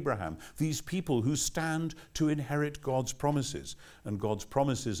family of Abraham, these people who stand to inherit God's promises. And God's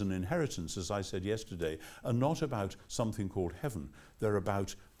promises and inheritance, as I said yesterday, are not about something called heaven. They're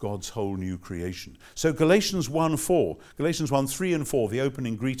about God's whole new creation. So Galatians 1:4, Galatians 1:3 and 4, the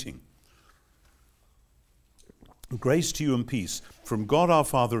opening greeting. Grace to you and peace from God our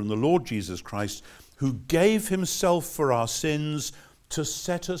Father and the Lord Jesus Christ, who gave himself for our sins to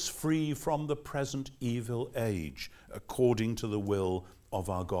set us free from the present evil age, according to the will of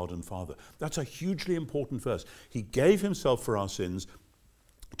our God and Father. That's a hugely important verse. He gave himself for our sins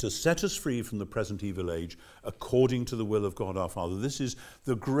to set us free from the present evil age, according to the will of God our Father. This is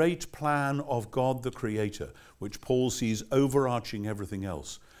the great plan of God the Creator, which Paul sees overarching everything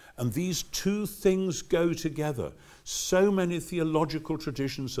else. And these two things go together. So many theological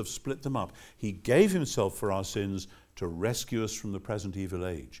traditions have split them up. He gave himself for our sins to rescue us from the present evil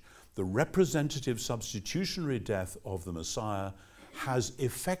age. The representative substitutionary death of the Messiah has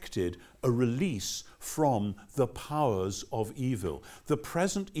effected a release from the powers of evil. The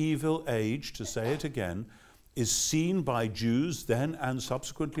present evil age, to say it again, is seen by Jews then and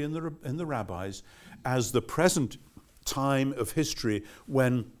subsequently in the rabbis as the present time of history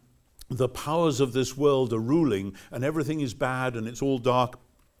when the powers of this world are ruling and everything is bad and it's all dark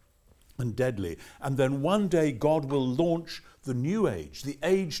and deadly. And then one day God will launch the new age, the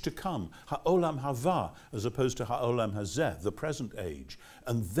age to come, ha'olam hava, as opposed to ha'olam hazeh, the present age.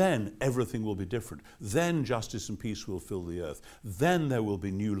 And then everything will be different. Then justice and peace will fill the earth. Then there will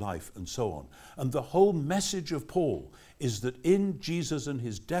be new life, and so on. And the whole message of Paul is that in Jesus and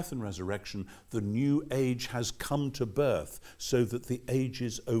his death and resurrection, the new age has come to birth so that the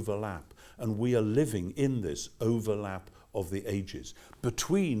ages overlap. And we are living in this overlap of the ages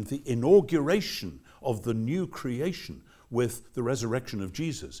between the inauguration of the new creation with the resurrection of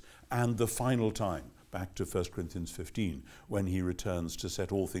Jesus and the final time, back to 1 Corinthians 15, when he returns to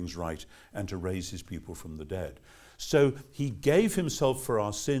set all things right and to raise his people from the dead. So he gave himself for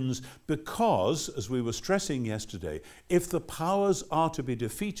our sins because, as we were stressing yesterday, if the powers are to be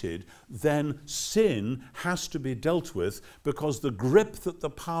defeated, then sin has to be dealt with, because the grip that the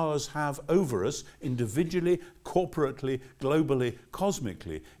powers have over us, individually, corporately, globally,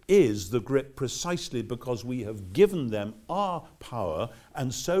 cosmically, is the grip precisely because we have given them our power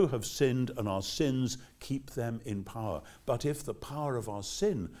and so have sinned, and our sins keep them in power. But if the power of our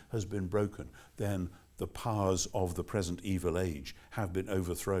sin has been broken, then the powers of the present evil age have been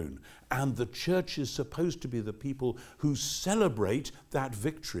overthrown. And the church is supposed to be the people who celebrate that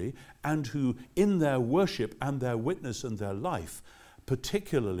victory and who, in their worship and their witness and their life,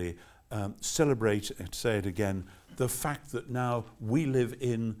 particularly celebrate, say it again, the fact that now we live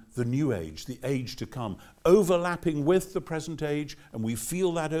in the new age, the age to come, overlapping with the present age, and we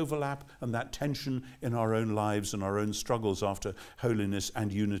feel that overlap and that tension in our own lives and our own struggles after holiness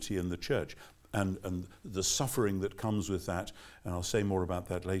and unity in the church. And the suffering that comes with that, and I'll say more about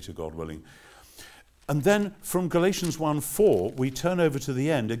that later, God willing. And then from Galatians 1:4, we turn over to the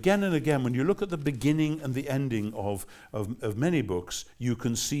end. Again and again, when you look at the beginning and the ending of many books, you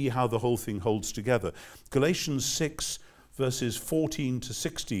can see how the whole thing holds together. Galatians 6, verses 14 to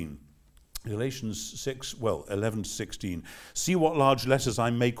 16. Galatians 6, 11 to 16. See what large letters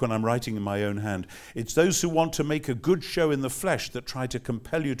I make when I'm writing in my own hand. It's those who want to make a good show in the flesh that try to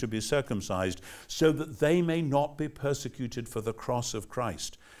compel you to be circumcised, so that they may not be persecuted for the cross of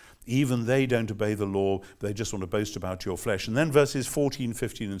Christ. Even they don't obey the law, they just want to boast about your flesh. And then verses 14,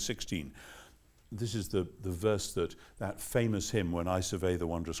 15 and 16. This is the verse that famous hymn, When I Survey the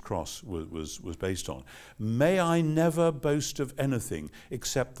Wondrous Cross, was based on. May I never boast of anything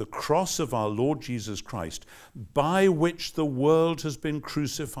except the cross of our Lord Jesus Christ, by which the world has been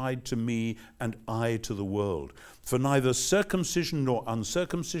crucified to me and I to the world. For neither circumcision nor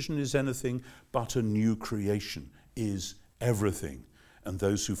uncircumcision is anything, but a new creation is everything. And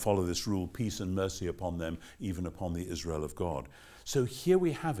those who follow this rule, peace and mercy upon them, even upon the Israel of God. So here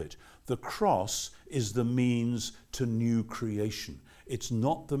we have it. The cross is the means to new creation. It's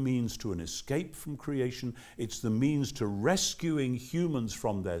not the means to an escape from creation. It's the means to rescuing humans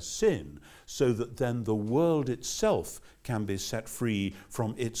from their sin, so that then the world itself can be set free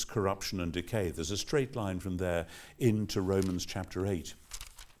from its corruption and decay. There's a straight line from there into Romans chapter 8.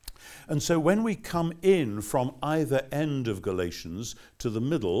 And so when we come in from either end of Galatians to the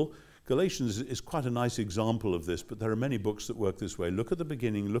middle, Galatians is quite a nice example of this, but there are many books that work this way. Look at the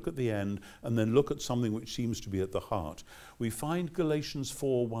beginning, look at the end, and then look at something which seems to be at the heart. We find Galatians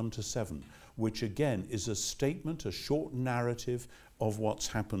 4, 1 to 7, which again is a statement, a short narrative of what's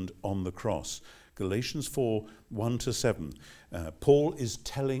happened on the cross. Galatians 4, 1 to 7. Paul is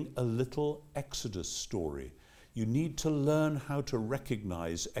telling a little Exodus story. You need to learn how to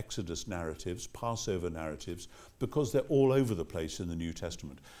recognize Exodus narratives, Passover narratives, because they're all over the place in the New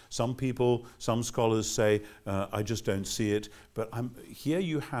Testament. Some people, some scholars say, I just don't see it. But here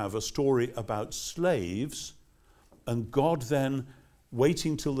you have a story about slaves, and God then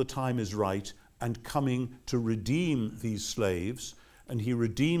waiting till the time is right and coming to redeem these slaves. And he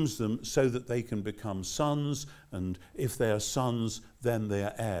redeems them so that they can become sons, and if they are sons, then they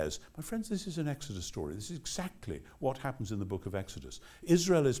are heirs. My friends, this is an Exodus story. This is exactly what happens in the book of Exodus.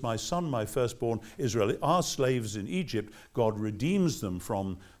 Israel is my son, my firstborn. Israel are slaves in Egypt. God redeems them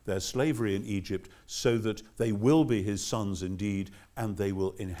from their slavery in Egypt so that they will be his sons indeed, and they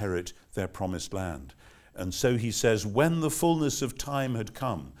will inherit their promised land. And so he says, when the fullness of time had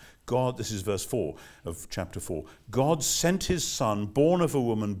come, God, this is verse 4 of chapter 4, God sent his Son, born of a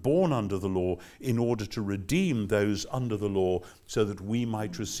woman, born under the law, in order to redeem those under the law, so that we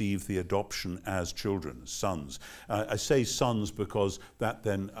might receive the adoption as children, sons. I say sons because that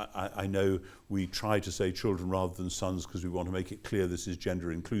then, I know we try to say children rather than sons because we want to make it clear this is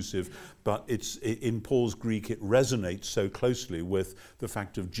gender inclusive, but in Paul's Greek it resonates so closely with the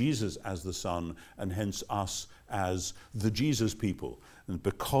fact of Jesus as the Son, and hence us as the Jesus people. And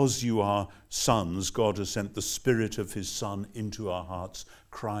because you are sons, God has sent the Spirit of his Son into our hearts,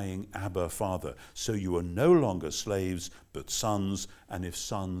 crying, Abba, Father. So you are no longer slaves, but sons, and if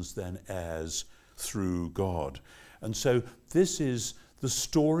sons, then heirs through God. And so this is the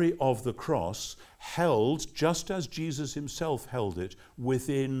story of the cross, held, just as Jesus himself held it,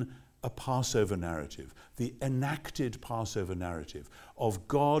 within a Passover narrative, the enacted Passover narrative of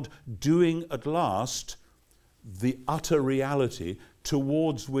God doing at last the utter reality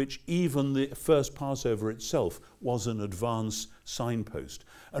towards which even the first Passover itself was an advance signpost.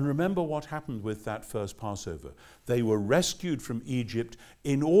 And remember what happened with that first Passover. They were rescued from Egypt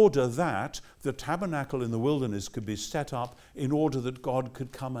in order that the tabernacle in the wilderness could be set up, in order that God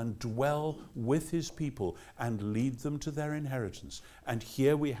could come and dwell with his people and lead them to their inheritance. And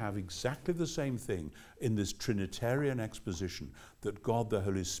here we have exactly the same thing in this Trinitarian exposition, that God the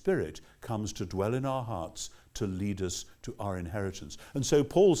Holy Spirit comes to dwell in our hearts to lead us to our inheritance. And so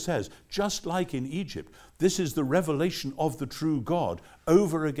Paul says, just like in Egypt, this is the revelation of the true God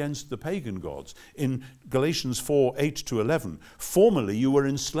over against the pagan gods. In Galatians 4, 8 to 11, formerly you were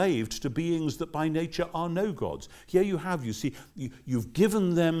enslaved to beings that by nature are no gods. Here you have, you see, you've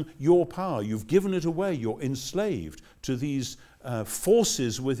given them your power, you've given it away, you're enslaved to these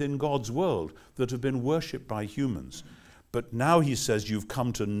forces within God's world that have been worshipped by humans. But now he says you've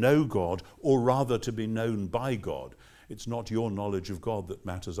come to know God, or rather to be known by God. It's not your knowledge of God that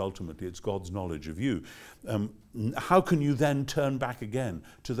matters ultimately, it's God's knowledge of you. How can you then turn back again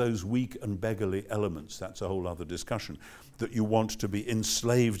to those weak and beggarly elements? That's a whole other discussion, that you want to be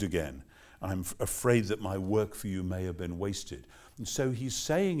enslaved again. I'm afraid that my work for you may have been wasted. And so he's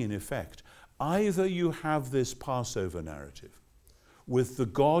saying in effect, either you have this Passover narrative with the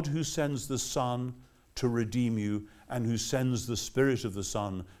God who sends the Son to redeem you and who sends the Spirit of the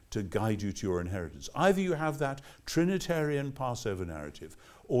Son to guide you to your inheritance. Either you have that Trinitarian Passover narrative,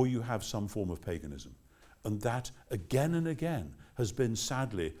 or you have some form of paganism. And that, again and again, has been,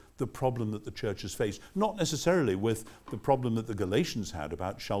 sadly, the problem that the church has faced. Not necessarily with the problem that the Galatians had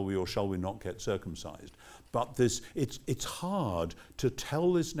about shall we or shall we not get circumcised, but it's hard to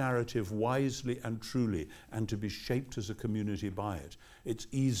tell this narrative wisely and truly and to be shaped as a community by it. It's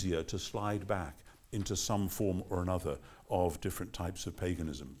easier to slide back into some form or another of different types of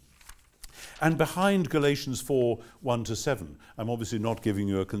paganism. And behind Galatians 4, 1 to 7, I'm obviously not giving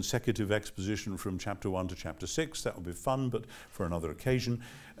you a consecutive exposition from chapter 1 to chapter 6, that would be fun, but for another occasion.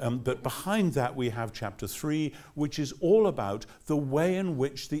 But behind that we have chapter 3, which is all about the way in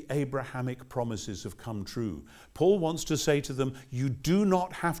which the Abrahamic promises have come true. Paul wants to say to them, you do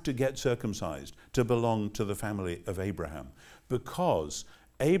not have to get circumcised to belong to the family of Abraham, because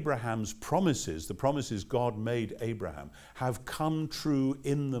Abraham's promises, the promises God made Abraham, have come true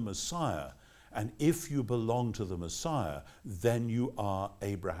in the Messiah. And if you belong to the Messiah, then you are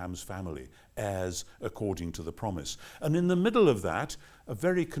Abraham's family, heirs according to the promise. And in the middle of that, a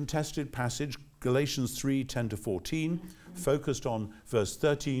very contested passage, Galatians 3, 10 to 14, focused on verse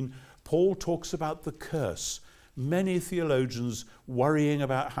 13, Paul talks about the curse. Many theologians worrying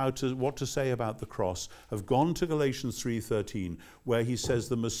about what to say about the cross have gone to Galatians 3:13, where he says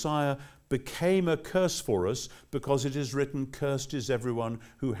the Messiah became a curse for us because it is written, cursed is everyone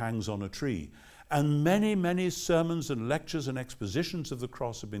who hangs on a tree. And many, many sermons and lectures and expositions of the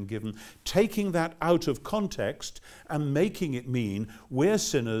cross have been given, taking that out of context and making it mean we're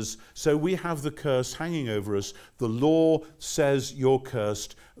sinners, so we have the curse hanging over us. The law says you're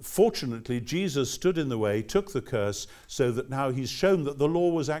cursed. Fortunately, Jesus stood in the way, took the curse, so that now he's shown that the law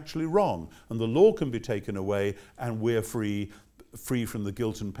was actually wrong, and the law can be taken away, and we're free from the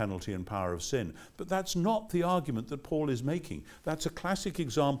guilt and penalty and power of sin. But that's not the argument that Paul is making. That's a classic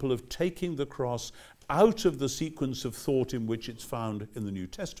example of taking the cross out of the sequence of thought in which it's found in the New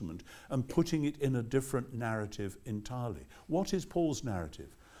Testament and putting it in a different narrative entirely. What is Paul's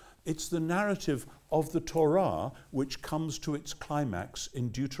narrative? It's the narrative of the Torah which comes to its climax in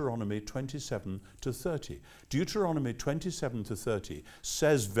Deuteronomy 27 to 30. Deuteronomy 27 to 30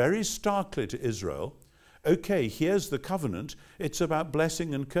 says very starkly to Israel, Okay, here's the covenant. It's about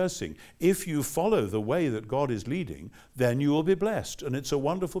blessing and cursing. If you follow the way that God is leading, then you will be blessed. And it's a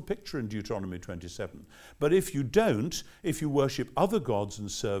wonderful picture in Deuteronomy 27. But if you don't, if you worship other gods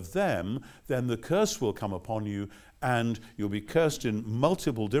and serve them, then the curse will come upon you, and you'll be cursed in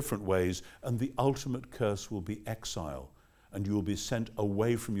multiple different ways, and the ultimate curse will be exile, and you will be sent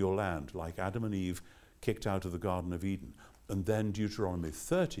away from your land, like Adam and Eve kicked out of the Garden of Eden. And then Deuteronomy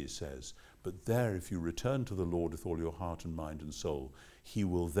 30 says, but there, if you return to the Lord with all your heart and mind and soul, he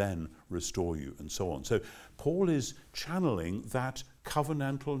will then restore you, and so on. So Paul is channeling that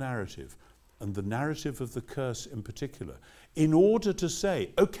covenantal narrative, and the narrative of the curse in particular, in order to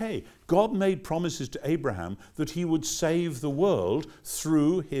say, okay, God made promises to Abraham that he would save the world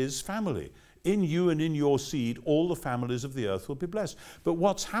through his family. In you and in your seed, all the families of the earth will be blessed. But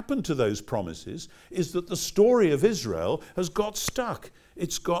what's happened to those promises is that the story of Israel has got stuck.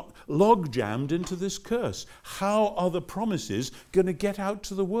 It's got log-jammed into this curse. How are the promises going to get out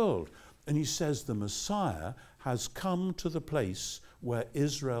to the world? And he says the Messiah has come to the place where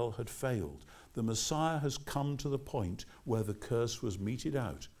Israel had failed. The Messiah has come to the point where the curse was meted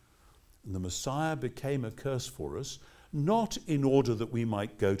out. And the Messiah became a curse for us, not in order that we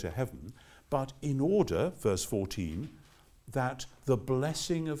might go to heaven, but in order, verse 14, that the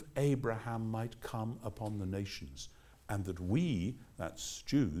blessing of Abraham might come upon the nations, and that we, that's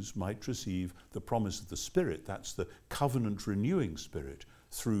Jews, might receive the promise of the Spirit, that's the covenant renewing Spirit,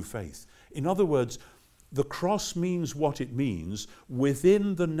 through faith. In other words, the cross means what it means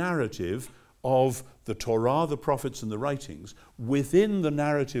within the narrative of the Torah, the prophets and the writings, within the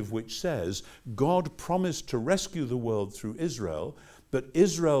narrative which says God promised to rescue the world through Israel, but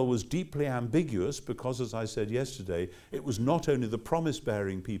Israel was deeply ambiguous because, as I said yesterday, it was not only the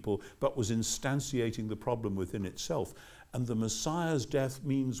promise-bearing people, but was instantiating the problem within itself. And the Messiah's death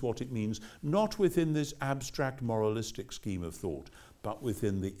means what it means, not within this abstract moralistic scheme of thought, but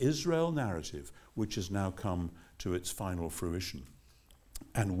within the Israel narrative, which has now come to its final fruition.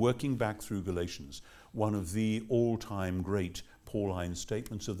 And working back through Galatians, one of the all-time great Pauline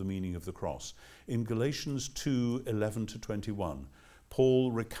statements of the meaning of the cross. In Galatians 2:11 to 21,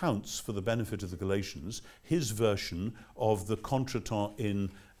 Paul recounts, for the benefit of the Galatians, his version of the contretemps in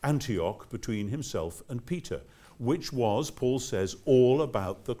Antioch between himself and Peter, which was, Paul says, all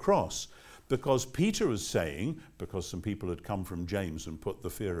about the cross. Because Peter was saying, because some people had come from James and put the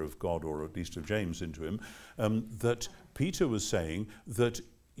fear of God, or at least of James, into him, that Peter was saying that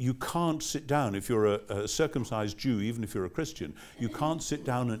you can't sit down, if you're a circumcised Jew, even if you're a Christian, you can't sit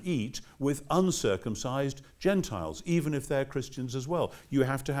down and eat with uncircumcised Gentiles, even if they're Christians as well. You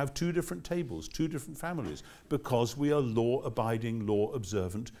have to have two different tables, two different families, because we are law-abiding,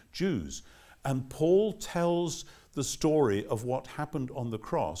 law-observant Jews. And Paul tells the story of what happened on the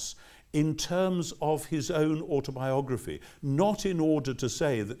cross in terms of his own autobiography, not in order to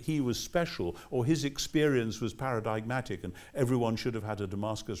say that he was special or his experience was paradigmatic and everyone should have had a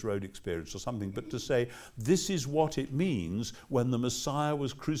Damascus Road experience or something, but to say this is what it means when the Messiah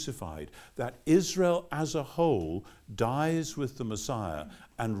was crucified, that Israel as a whole dies with the Messiah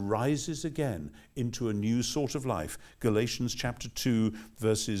and rises again into a new sort of life. Galatians chapter 2,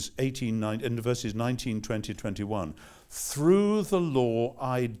 verses 19, 20, 21. Through the law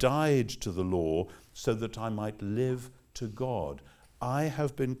I died to the law so that I might live to God. I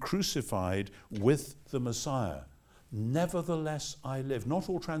have been crucified with the Messiah. Nevertheless I live. Not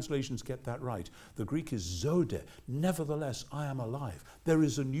all translations get that right. The Greek is zode. Nevertheless I am alive. There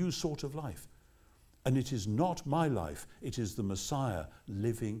is a new sort of life. And it is not my life. It is the Messiah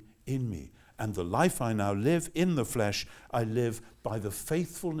living in me. And the life I now live in the flesh, I live by the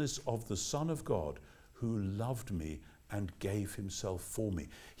faithfulness of the Son of God who loved me and gave himself for me.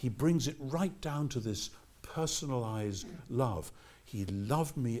 He brings it right down to this personalized love. He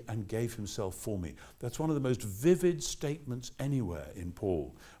loved me and gave himself for me. That's one of the most vivid statements anywhere in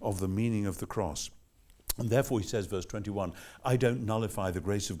Paul of the meaning of the cross. And therefore he says, verse 21, I don't nullify the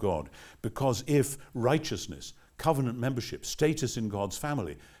grace of God, because if righteousness, covenant membership, status in God's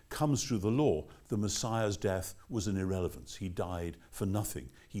family comes through the law, the Messiah's death was an irrelevance. He died for nothing.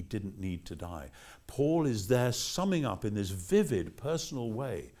 He didn't need to die. Paul is there summing up in this vivid, personal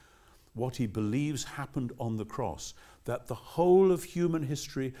way what he believes happened on the cross, that the whole of human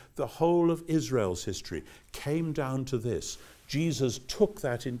history, the whole of Israel's history came down to this. Jesus took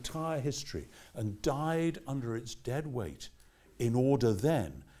that entire history and died under its dead weight in order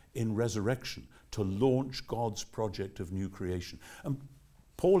then, in resurrection, to launch God's project of new creation. And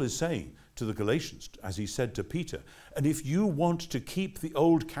Paul is saying to the Galatians, as he said to Peter. And if you want to keep the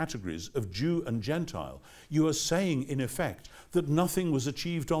old categories of Jew and Gentile, you are saying, in effect, that nothing was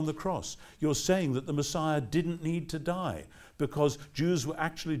achieved on the cross. You're saying that the Messiah didn't need to die because Jews were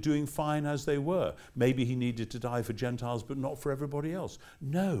actually doing fine as they were. Maybe he needed to die for Gentiles, but not for everybody else.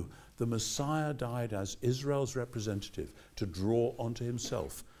 No, the Messiah died as Israel's representative to draw onto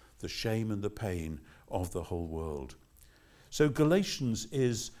himself the shame and the pain of the whole world. So Galatians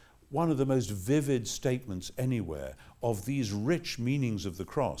is one of the most vivid statements anywhere of these rich meanings of the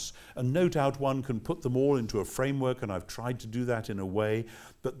cross. And no doubt one can put them all into a framework, and I've tried to do that in a way,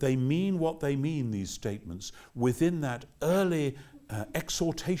 but they mean what they mean, these statements, within that early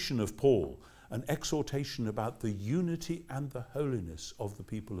exhortation of Paul, an exhortation about the unity and the holiness of the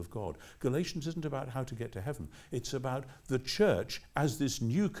people of God. Galatians isn't about how to get to heaven. It's about the church as this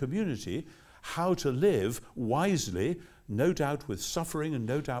new community, how to live wisely, no doubt with suffering and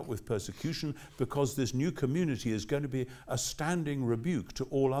no doubt with persecution, because this new community is going to be a standing rebuke to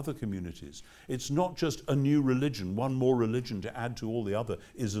all other communities. It's not just a new religion, one more religion to add to all the other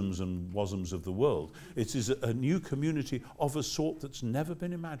isms and wasms of the world. It is a new community of a sort that's never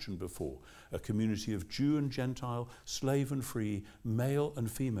been imagined before. A community of Jew and Gentile, slave and free, male and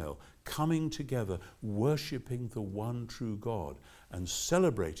female, coming together, worshipping the one true God and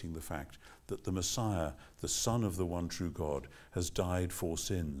celebrating the fact that the Messiah, the Son of the one true God, has died for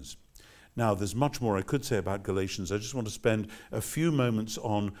sins. Now, there's much more I could say about Galatians. I just want to spend a few moments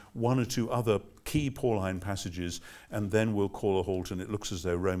on one or two other key Pauline passages, and then we'll call a halt, and it looks as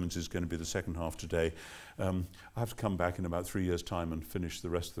though Romans is going to be the second half today. I have to come back in about 3 years' time and finish the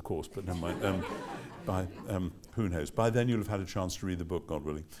rest of the course, but never mind. Who knows? By then you'll have had a chance to read the book, God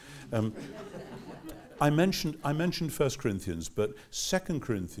willing. I mentioned 1 Corinthians, but 2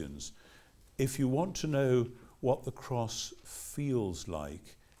 Corinthians, if you want to know what the cross feels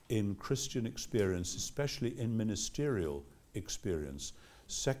like in Christian experience, especially in ministerial experience,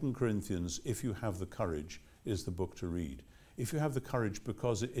 2 Corinthians, if you have the courage, is the book to read. If you have the courage,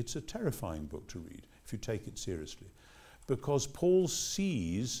 because it's a terrifying book to read, if you take it seriously. Because Paul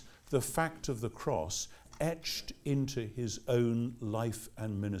sees the fact of the cross etched into his own life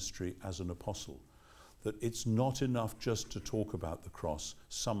and ministry as an apostle. That it's not enough just to talk about the cross,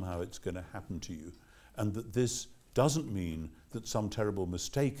 somehow it's going to happen to you. And that this doesn't mean that some terrible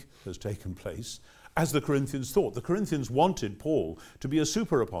mistake has taken place, as the Corinthians thought. The Corinthians wanted Paul to be a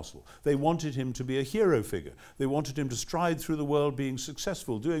super apostle. They wanted him to be a hero figure. They wanted him to stride through the world being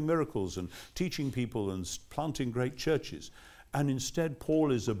successful, doing miracles and teaching people and planting great churches. And instead,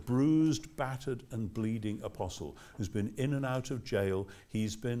 Paul is a bruised, battered, and bleeding apostle who's been in and out of jail.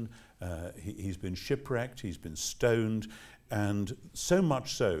 He's been shipwrecked, he's been stoned, and so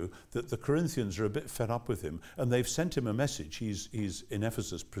much so that the Corinthians are a bit fed up with him, and they've sent him a message. He's in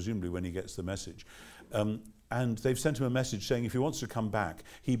Ephesus, presumably, when he gets the message. And they've sent him a message saying if he wants to come back,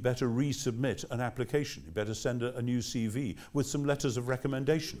 he better resubmit an application. He better send a new CV with some letters of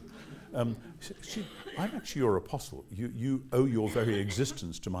recommendation. I'm actually your apostle. You owe your very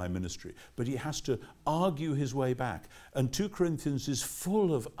existence to my ministry. But he has to argue his way back. And 2 Corinthians is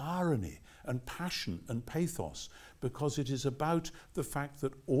full of irony and passion and pathos, because it is about the fact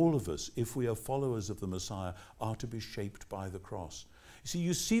that all of us, if we are followers of the Messiah, are to be shaped by the cross. You see,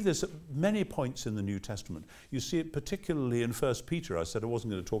 you see this at many points in the New Testament. You see it particularly in 1 Peter. I said I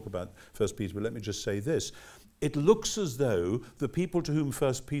wasn't going to talk about 1 Peter, but let me just say this. It looks as though the people to whom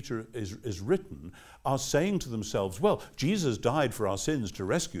 1 Peter is written are saying to themselves, well, Jesus died for our sins to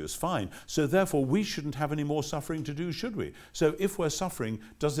rescue us, fine, so therefore we shouldn't have any more suffering to do, should we? So if we're suffering,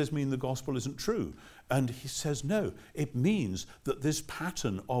 does this mean the gospel isn't true? And he says, no, it means that this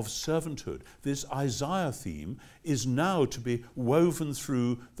pattern of servanthood, this Isaiah theme, is now to be woven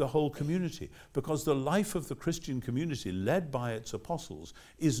through the whole community, because the life of the Christian community, led by its apostles,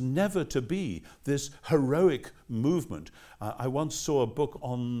 is never to be this heroic movement. I once saw a book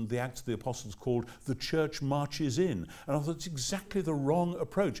on the Acts of the Apostles called The Church Marches In, and I thought it's exactly the wrong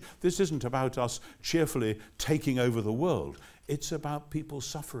approach. This isn't about us cheerfully taking over the world. It's about people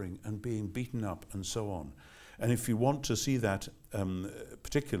suffering and being beaten up and so on. And if you want to see that,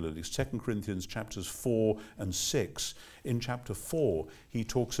 particularly 2 Corinthians chapters 4 and 6, in chapter 4 he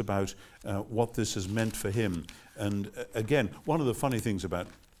talks about what this has meant for him. And again, one of the funny things about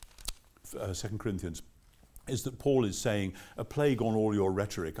 2 Corinthians is that Paul is saying, a plague on all your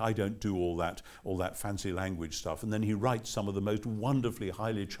rhetoric. I don't do all that fancy language stuff. And then he writes some of the most wonderfully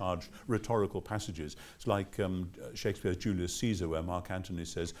highly charged rhetorical passages. It's like Shakespeare's Julius Caesar, where Mark Antony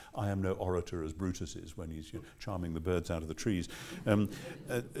says, I am no orator as Brutus is, when he's charming the birds out of the trees.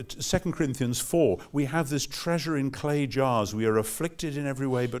 2 Corinthians 4, we have this treasure in clay jars. We are afflicted in every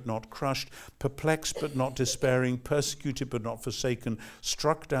way but not crushed, perplexed but not despairing, persecuted but not forsaken,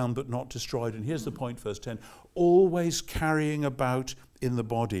 struck down but not destroyed. And here's the point, verse 10, always carrying about in the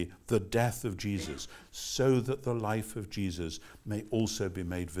body the death of Jesus, so that the life of Jesus may also be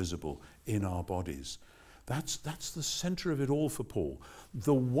made visible in our bodies. That's the center of it all for Paul.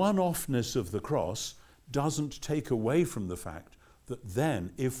 The one-offness of the cross doesn't take away from the fact that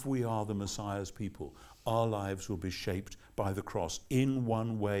then, if we are the Messiah's people, our lives will be shaped by the cross in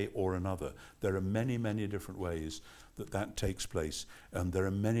one way or another. There are many, many different ways that takes place. And there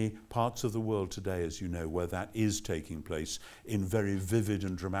are many parts of the world today, as you know, where that is taking place in very vivid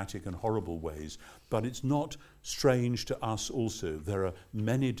and dramatic and horrible ways. But it's not strange to us also. There are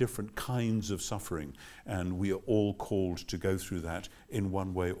many different kinds of suffering, and we are all called to go through that in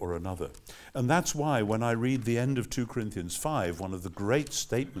one way or another. And that's why when I read the end of 2 Corinthians 5, one of the great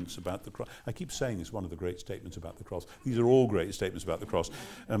statements about the cross, I keep saying it's one of the great statements about the cross. These are all great statements about the cross.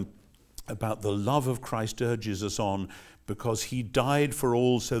 About the love of Christ urges us on, because he died for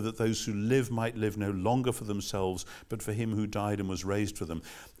all, so that those who live might live no longer for themselves, but for him who died and was raised for them.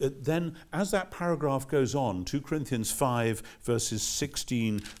 Then, as that paragraph goes on, 2 Corinthians 5, verses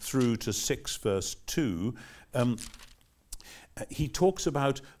 16 through to 6, verse 2, he talks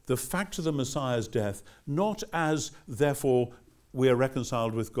about the fact of the Messiah's death, not as, therefore, we are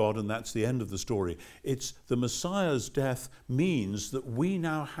reconciled with God and that's the end of the story. It's the Messiah's death means that we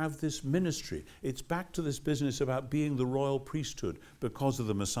now have this ministry. It's back to this business about being the royal priesthood because of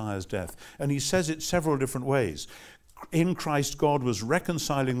the Messiah's death. And he says it several different ways. In Christ, God was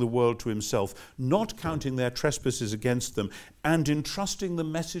reconciling the world to himself, not counting their trespasses against them, and entrusting the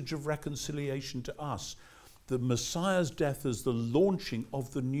message of reconciliation to us. The Messiah's death as the launching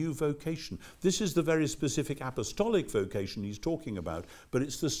of the new vocation. This is the very specific apostolic vocation he's talking about, but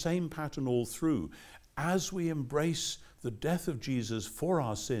it's the same pattern all through. As we embrace the death of Jesus for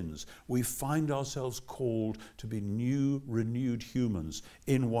our sins, we find ourselves called to be new, renewed humans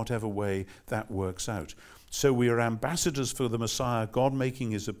in whatever way that works out. So we are ambassadors for the Messiah, God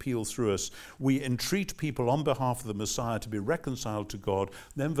making his appeal through us. We entreat people on behalf of the Messiah to be reconciled to God.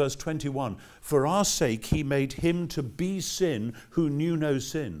 Then verse 21, for our sake he made him to be sin who knew no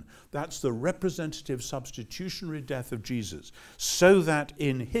sin. That's the representative substitutionary death of Jesus, so that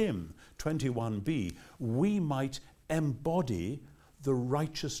in him, 21b, we might embody the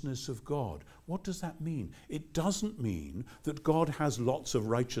righteousness of God. What does that mean? It doesn't mean that God has lots of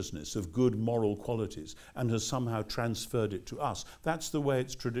righteousness, of good moral qualities, and has somehow transferred it to us. That's the way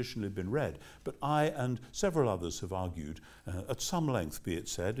it's traditionally been read. But I and several others have argued, at some length be it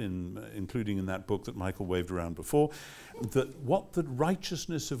said, including in that book that Michael waved around before, that what the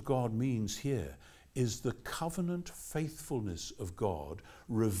righteousness of God means here is the covenant faithfulness of God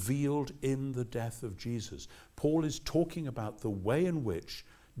revealed in the death of Jesus. Paul is talking about the way in which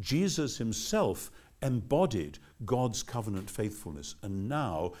Jesus himself embodied God's covenant faithfulness. And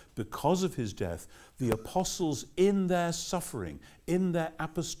now, because of his death, the apostles in their suffering, in their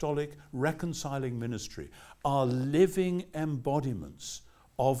apostolic reconciling ministry, are living embodiments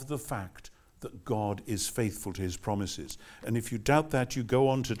of the fact that God is faithful to his promises. And if you doubt that, you go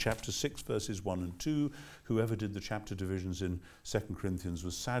on to chapter 6, verses 1 and 2. Whoever did the chapter divisions in 2 Corinthians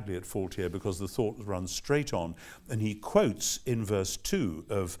was sadly at fault here, because the thought runs straight on. And he quotes in verse 2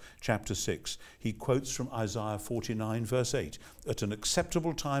 of chapter 6, he quotes from Isaiah 49, verse 8, at an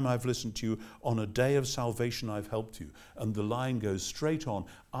acceptable time I've listened to you, on a day of salvation I've helped you. And the line goes straight on,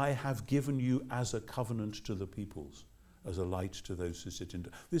 I have given you as a covenant to the peoples, as a light to those who sit in.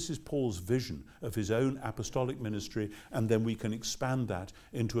 This is Paul's vision of his own apostolic ministry, and then we can expand that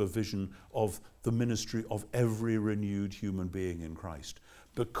into a vision of the ministry of every renewed human being in Christ.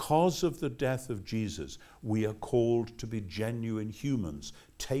 Because of the death of Jesus, we are called to be genuine humans,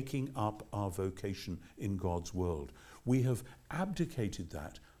 taking up our vocation in God's world. We have abdicated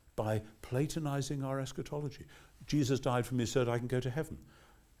that by platonizing our eschatology. Jesus died for me so that I can go to heaven.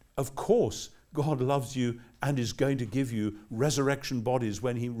 Of course, God loves you and is going to give you resurrection bodies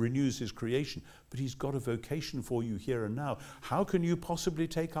when he renews his creation. But he's got a vocation for you here and now. How can you possibly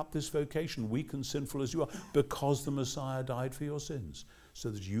take up this vocation, weak and sinful as you are? Because the Messiah died for your sins, so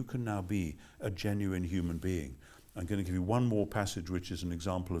that you can now be a genuine human being. I'm going to give you one more passage which is an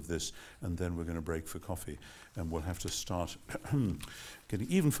example of this, and then we're going to break for coffee. And we'll have to start getting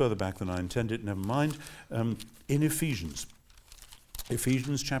even further back than I intended, never mind. In Ephesians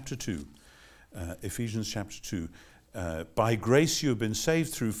chapter 2. Ephesians chapter 2. By grace you have been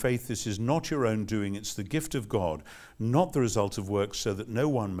saved through faith. This is not your own doing, it's the gift of God, not the result of works, so that no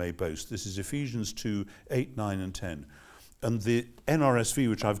one may boast. This is Ephesians 2, 8, 9 and 10. And the NRSV,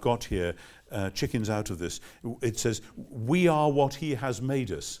 which I've got here, chickens out of this. It says, we are what he has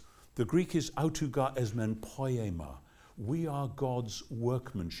made us. The Greek is autoga esmen poema. We are God's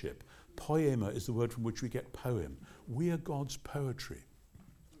workmanship. Poema is the word from which we get poem. We are God's poetry.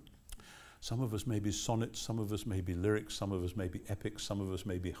 Some of us may be sonnets, some of us may be lyrics, some of us may be epics, some of us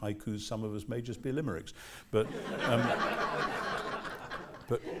may be haikus, some of us may just be limericks. But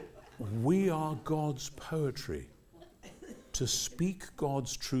we are God's poetry. To speak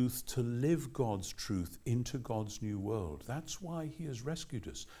God's truth, to live God's truth into God's new world. That's why he has rescued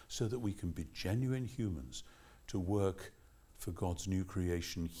us, so that we can be genuine humans to work for God's new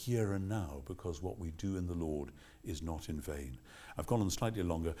creation here and now, because what we do in the Lord is not in vain. I've gone on slightly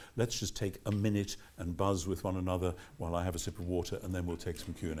longer. Let's just take a minute and buzz with one another while I have a sip of water, and then we'll take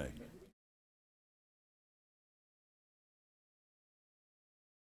some Q&A.